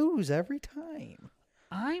going to lose every time.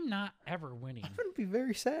 I'm not ever winning. I'm going to be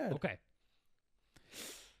very sad. Okay.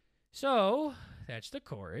 So, that's the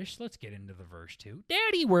chorus. Let's get into the verse 2.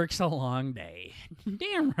 Daddy works a long day.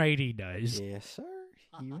 Damn right he does. Yes, sir.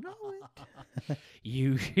 You know it.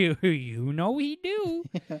 You know he do.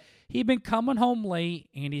 He been coming home late,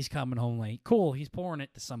 and he's coming home late. Cool, he's pouring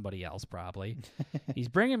it to somebody else, probably. He's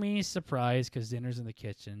bringing me a surprise because dinner's in the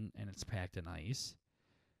kitchen, and it's packed in ice.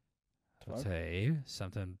 Fuck. Say,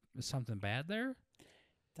 something bad there?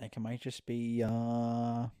 Think it might just be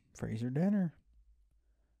Fraser dinner.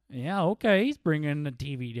 Yeah, okay, he's bringing the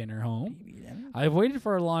TV dinner home. TV dinner? I've waited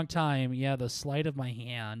for a long time. Yeah, the sleight of my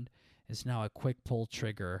hand is now a quick pull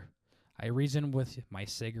trigger. I reason with my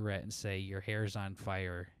cigarette and say, your hair's on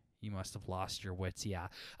fire. You must have lost your wits. Yeah,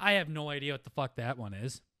 I have no idea what the fuck that one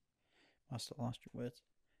is. Must have lost your wits.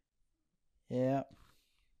 Yeah.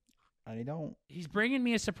 I don't. He's bringing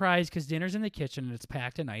me a surprise because dinner's in the kitchen and it's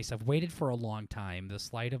packed in ice. I've waited for a long time. The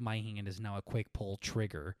sleight of my hand is now a quick pull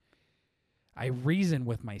trigger. I reason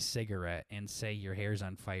with my cigarette and say, your hair's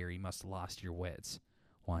on fire. You must have lost your wits.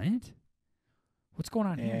 What? What's going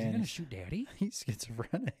on here? Is he going to shoot Daddy? He's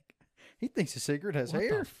schizophrenic. He thinks his cigarette has What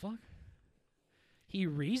hair. the fuck? He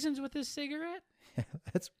reasons with his cigarette? Yeah,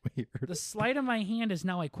 that's weird. The sleight of my hand is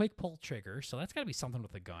now a quick pull trigger, so that's got to be something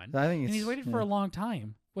with a gun. I think And it's, he's waited for a long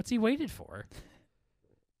time. What's he waited for?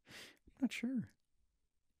 I'm not sure.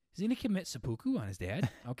 Is he going to commit seppuku on his dad?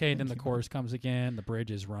 Okay, then the chorus comes again. The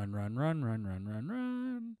bridge is run, run, run, run, run,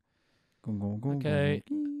 run, run. Okay.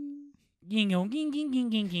 Ging, ging, ging, ging,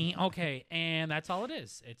 ging, ging. Okay, and that's all it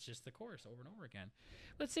is. It's just the chorus over and over again.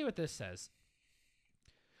 Let's see what this says.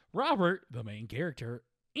 Robert, the main character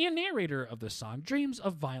and narrator of the song, dreams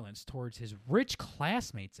of violence towards his rich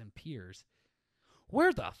classmates and peers.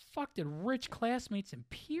 Where the fuck did rich classmates and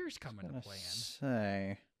peers come into play in?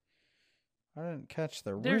 Say, I didn't catch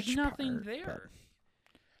the There's rich nothing part, there.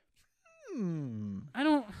 but- I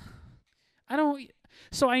don't.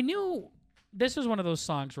 So I knew this was one of those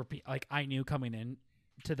songs where, like, I knew coming in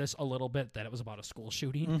to this a little bit that it was about a school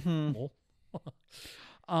shooting. Mm-hmm.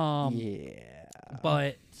 Yeah.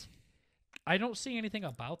 But I don't see anything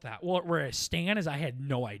about that. Well, whereas Stan is, I had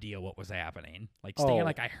no idea what was happening. Like Stan, Oh.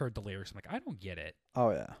 like I heard the lyrics, I'm like, I don't get it.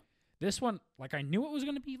 Oh, yeah. This one, like I knew it was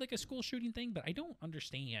going to be like a school shooting thing, but I don't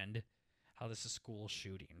understand how this is school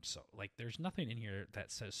shooting. So, like, there's nothing in here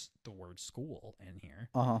that says the word school in here.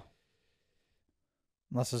 Uh-huh.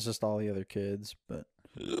 Unless it's just all the other kids, but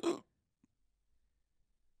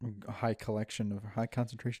a high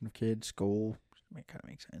concentration of kids, school, kind of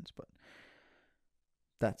makes sense, but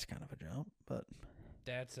that's kind of a jump, but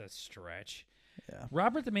That's a stretch. yeah.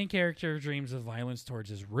 Robert, the main character, dreams of violence towards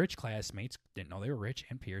his rich classmates, didn't know they were rich,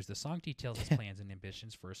 and peers. The song details his plans and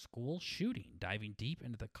ambitions for a school shooting, diving deep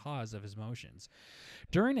into the cause of his motions.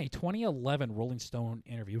 During a 2011 Rolling Stone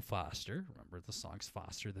interview, Foster, remember the song's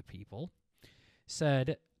Foster the People,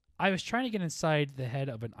 said, I was trying to get inside the head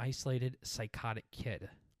of an isolated, psychotic kid.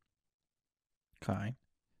 Okay.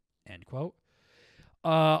 End quote.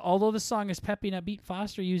 Although the song is peppy and upbeat,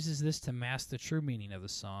 Foster uses this to mask the true meaning of the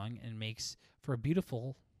song and makes for a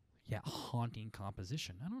beautiful, yet haunting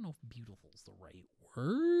composition. I don't know if beautiful is the right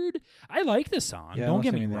word. I like the song. Yeah, Don't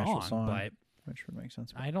get unless me you mean the actual wrong, song, but which would make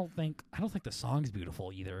sense. I don't think the song's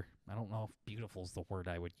beautiful either. I don't know if beautiful is the word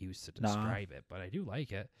I would use to describe it, but I do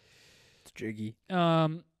like it. It's jiggy.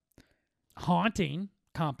 Haunting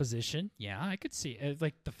composition. Yeah, I could see it.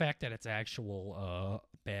 Like the fact that it's actual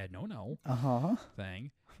bad no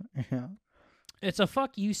thing. Yeah. It's a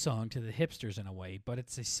fuck you song to the hipsters in a way, but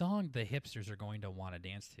it's a song the hipsters are going to want to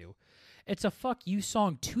dance to. It's a fuck you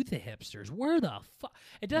song to the hipsters. Where the fuck?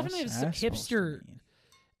 It definitely has a hipster.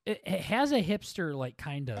 It has a hipster like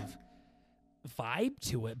kind of vibe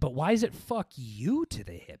to it, but why is it fuck you to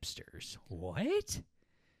the hipsters? What?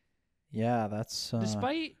 Yeah, that's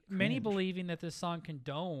Despite many cringe. believing that this song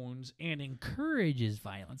condones and encourages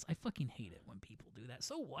violence, I fucking hate it when people do that.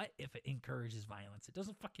 So what if it encourages violence? It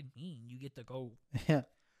doesn't fucking mean you get to go Yeah.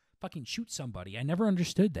 fucking shoot somebody. I never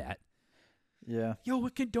understood that. Yeah. Yo,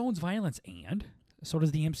 it condones violence, and so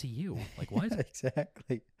does the MCU. Like, what?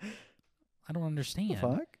 Exactly. I don't understand. The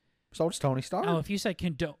fuck? So does Tony Stark. Oh, if you said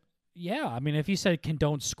condone... Yeah, I mean, if you said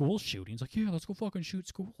condone school shootings, like, yeah, let's go fucking shoot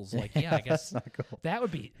schools. Like, yeah, I guess that's not cool. that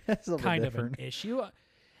would be That's a little kind different. of an issue.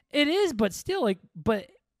 It is, but still, like, but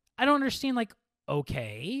I don't understand, like,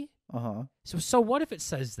 okay. Uh-huh. So what if it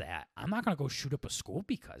says that? I'm not going to go shoot up a school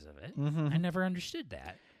because of it. Mm-hmm. I never understood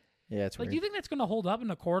that. Yeah, it's Like, weird. do you think that's going to hold up in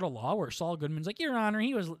the court of law where Saul Goodman's like, Your Honor,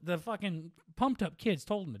 he was the fucking pumped up kids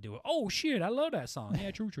told him to do it. Oh, shit, I love that song.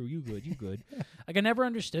 Yeah, true, you good. Like, I never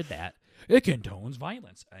understood that. It condones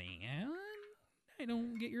violence. I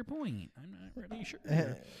don't get your point. I'm not really sure.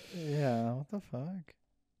 Yeah, what the fuck?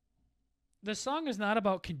 The song is not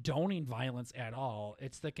about condoning violence at all.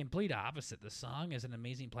 It's the complete opposite. The song is an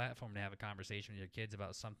amazing platform to have a conversation with your kids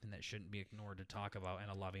about something that shouldn't be ignored to talk about in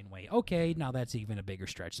a loving way. Okay, now that's even a bigger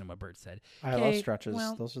stretch than what Bert said. I love Okay, stretches.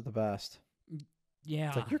 well- Those are the best. Yeah.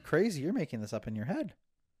 It's like, you're crazy. You're making this up in your head.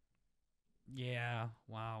 Yeah,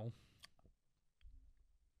 wow.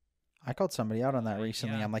 I called somebody out on that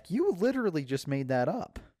recently. Yeah. I'm like, you literally just made that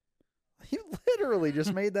up. You literally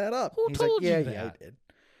just made that up. Who He's told like, you yeah, that? Yeah, I did.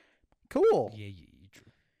 Cool. Yeah,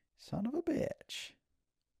 Son of a bitch.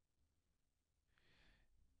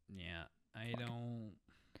 yeah. I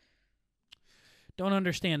don't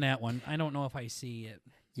understand that one. I don't know if I see it.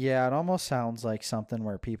 Yeah, it almost sounds like something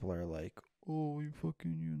where people are like, oh, you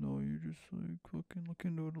fucking, you just like fucking look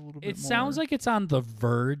into it a little bit more. It sounds like it's on the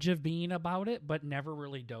verge of being about it, but never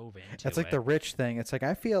really dove into It's like it. the rich thing. It's like,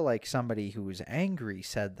 I feel like somebody who's angry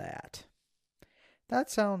said that. That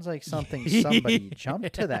sounds like something somebody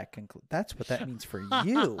jumped to that conclusion. That's what that means for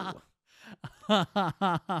you.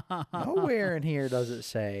 Nowhere in here does it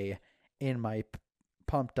say, in my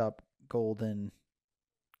pumped up golden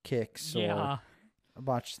kicks Yeah. or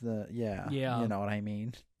watch the, Yeah. you know what I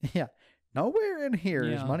mean? Yeah. Nowhere in here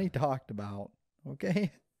is Yeah. money talked about.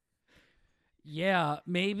 Okay. Yeah,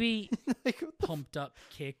 maybe Like, what the pumped up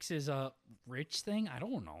kicks is a rich thing. I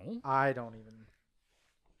don't know. I don't even.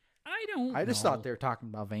 I just know. thought they were talking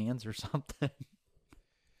about vans or something.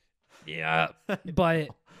 Yeah, but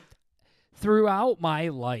throughout my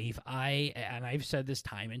life, I've said this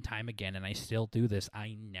time and time again, and I still do this,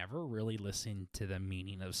 I never really listened to the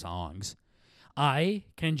meaning of songs. I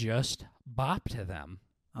can just bop to them.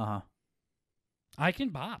 Uh-huh. I can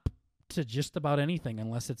bop to just about anything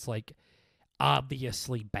unless it's like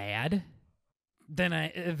obviously bad. Then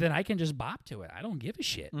I can just bop to it. I don't give a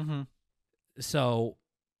shit. Mm-hmm. So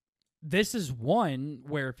this is one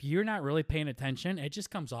where if you're not really paying attention, it just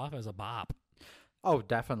comes off as a bop. Oh,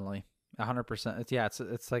 definitely. 100%.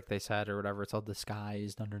 It's like they said or whatever. It's all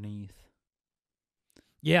disguised underneath.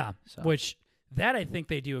 Yeah, So. which that I think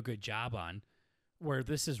they do a good job on, where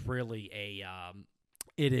this is really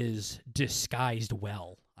it is disguised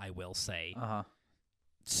well, I will say. Uh-huh.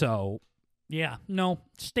 So, yeah, no,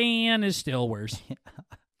 Stan is still worse.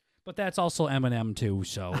 But that's also Eminem too,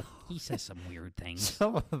 so he says some weird things.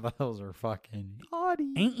 Some of those are fucking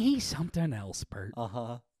naughty. Ain't he something else, Bert?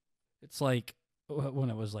 Uh-huh. It's like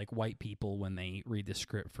when it was like white people when they read the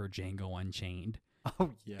script for Django Unchained.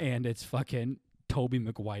 Oh, yeah. And it's fucking Tobey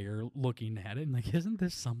Maguire looking at it and like, isn't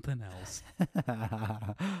this something else?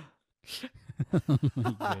 Oh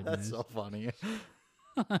my That's goodness. so funny.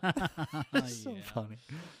 That's so Yeah. funny.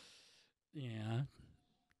 Yeah.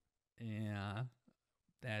 Yeah.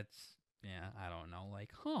 I don't know.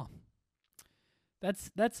 Like,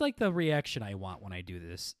 That's like the reaction I want when I do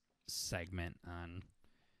this segment on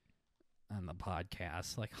the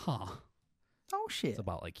podcast. Like, Oh, shit. It's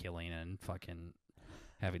about like killing and fucking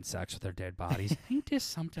having sex with their dead bodies. Ain't this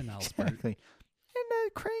something else, Bert? Exactly. Isn't that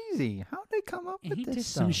crazy? How'd they come up with Ain't this this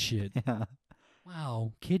stuff? some shit? Yeah.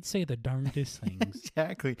 Wow, kids say the darndest things.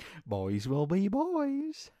 Exactly. Boys will be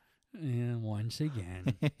boys. And once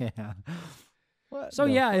again. Yeah. What So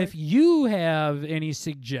the yeah, fuck? if you have any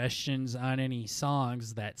suggestions on any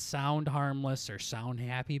songs that sound harmless or sound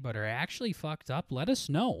happy but are actually fucked up, let us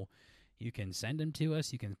know. You can send them to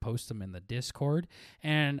us. You can post them in the Discord,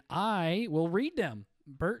 and I will read them.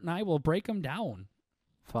 Bert and I will break them down.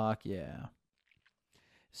 Fuck yeah.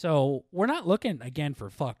 So we're not looking again for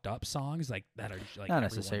fucked up songs like that are like Not everyone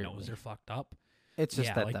necessarily. knows they're fucked up. It's just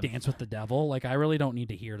yeah, that like the Dance with the Devil. Like I really don't need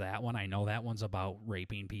to hear that one. I know that one's about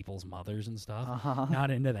raping people's mothers and stuff. uh-huh.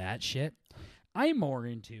 Not into that shit. I'm more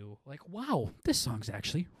into like, wow, this song's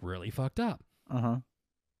actually really fucked up. Uh-huh.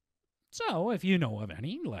 So if you know of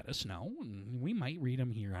any, let us know, and we might read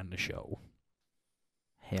them here on the show.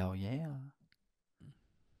 Hell yeah.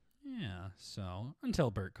 Yeah. So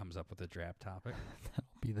until Bert comes up with a draft topic. That'll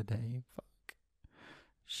be the day. Fuck.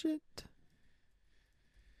 Shit.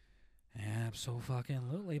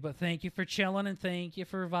 Absolutely. But thank you for chilling and thank you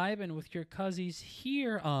for vibing with your cuzzies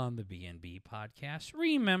here on the B&B podcast.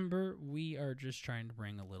 Remember, we are just trying to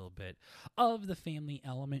bring a little bit of the family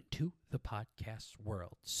element to the podcast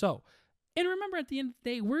world. So, and remember, at the end of the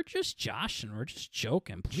day, we're just joshing. We're just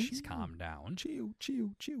joking. Please Chill. calm down. Chill.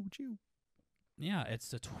 Yeah, it's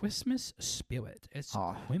the Twistmas spirit. It's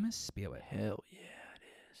Oh. Twistmas spirit. Hell yeah,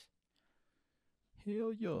 it is.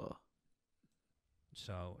 Hell yeah.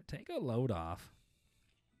 So, take a load off.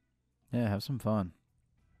 Yeah, have some fun.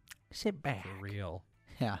 Sit back. For real.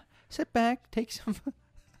 Yeah. Sit back, take some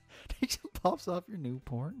puffs off your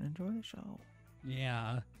Newport and enjoy the show.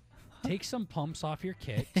 Yeah. Take some pumps off your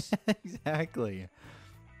kicks. Exactly.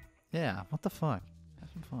 Yeah, what the fuck? Have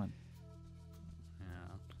some fun.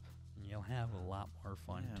 Yeah. You'll have a lot more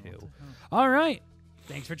fun, Yeah, too. what the hell? All right.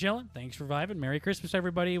 Thanks for chilling. Thanks for vibing. Merry Christmas,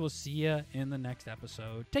 everybody. We'll see you in the next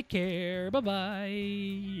episode. Take care.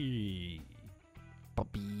 Bye-bye.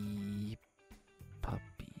 Puppy.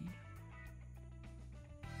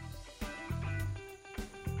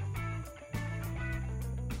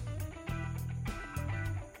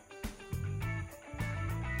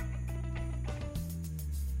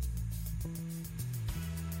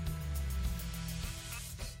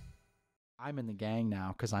 I'm in the gang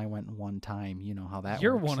now because I went one time. You know how that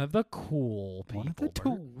You're works. one of the cool people. One of the Bert.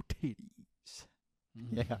 two titties.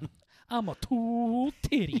 Yeah. I'm a tool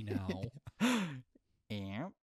titty now. Yeah.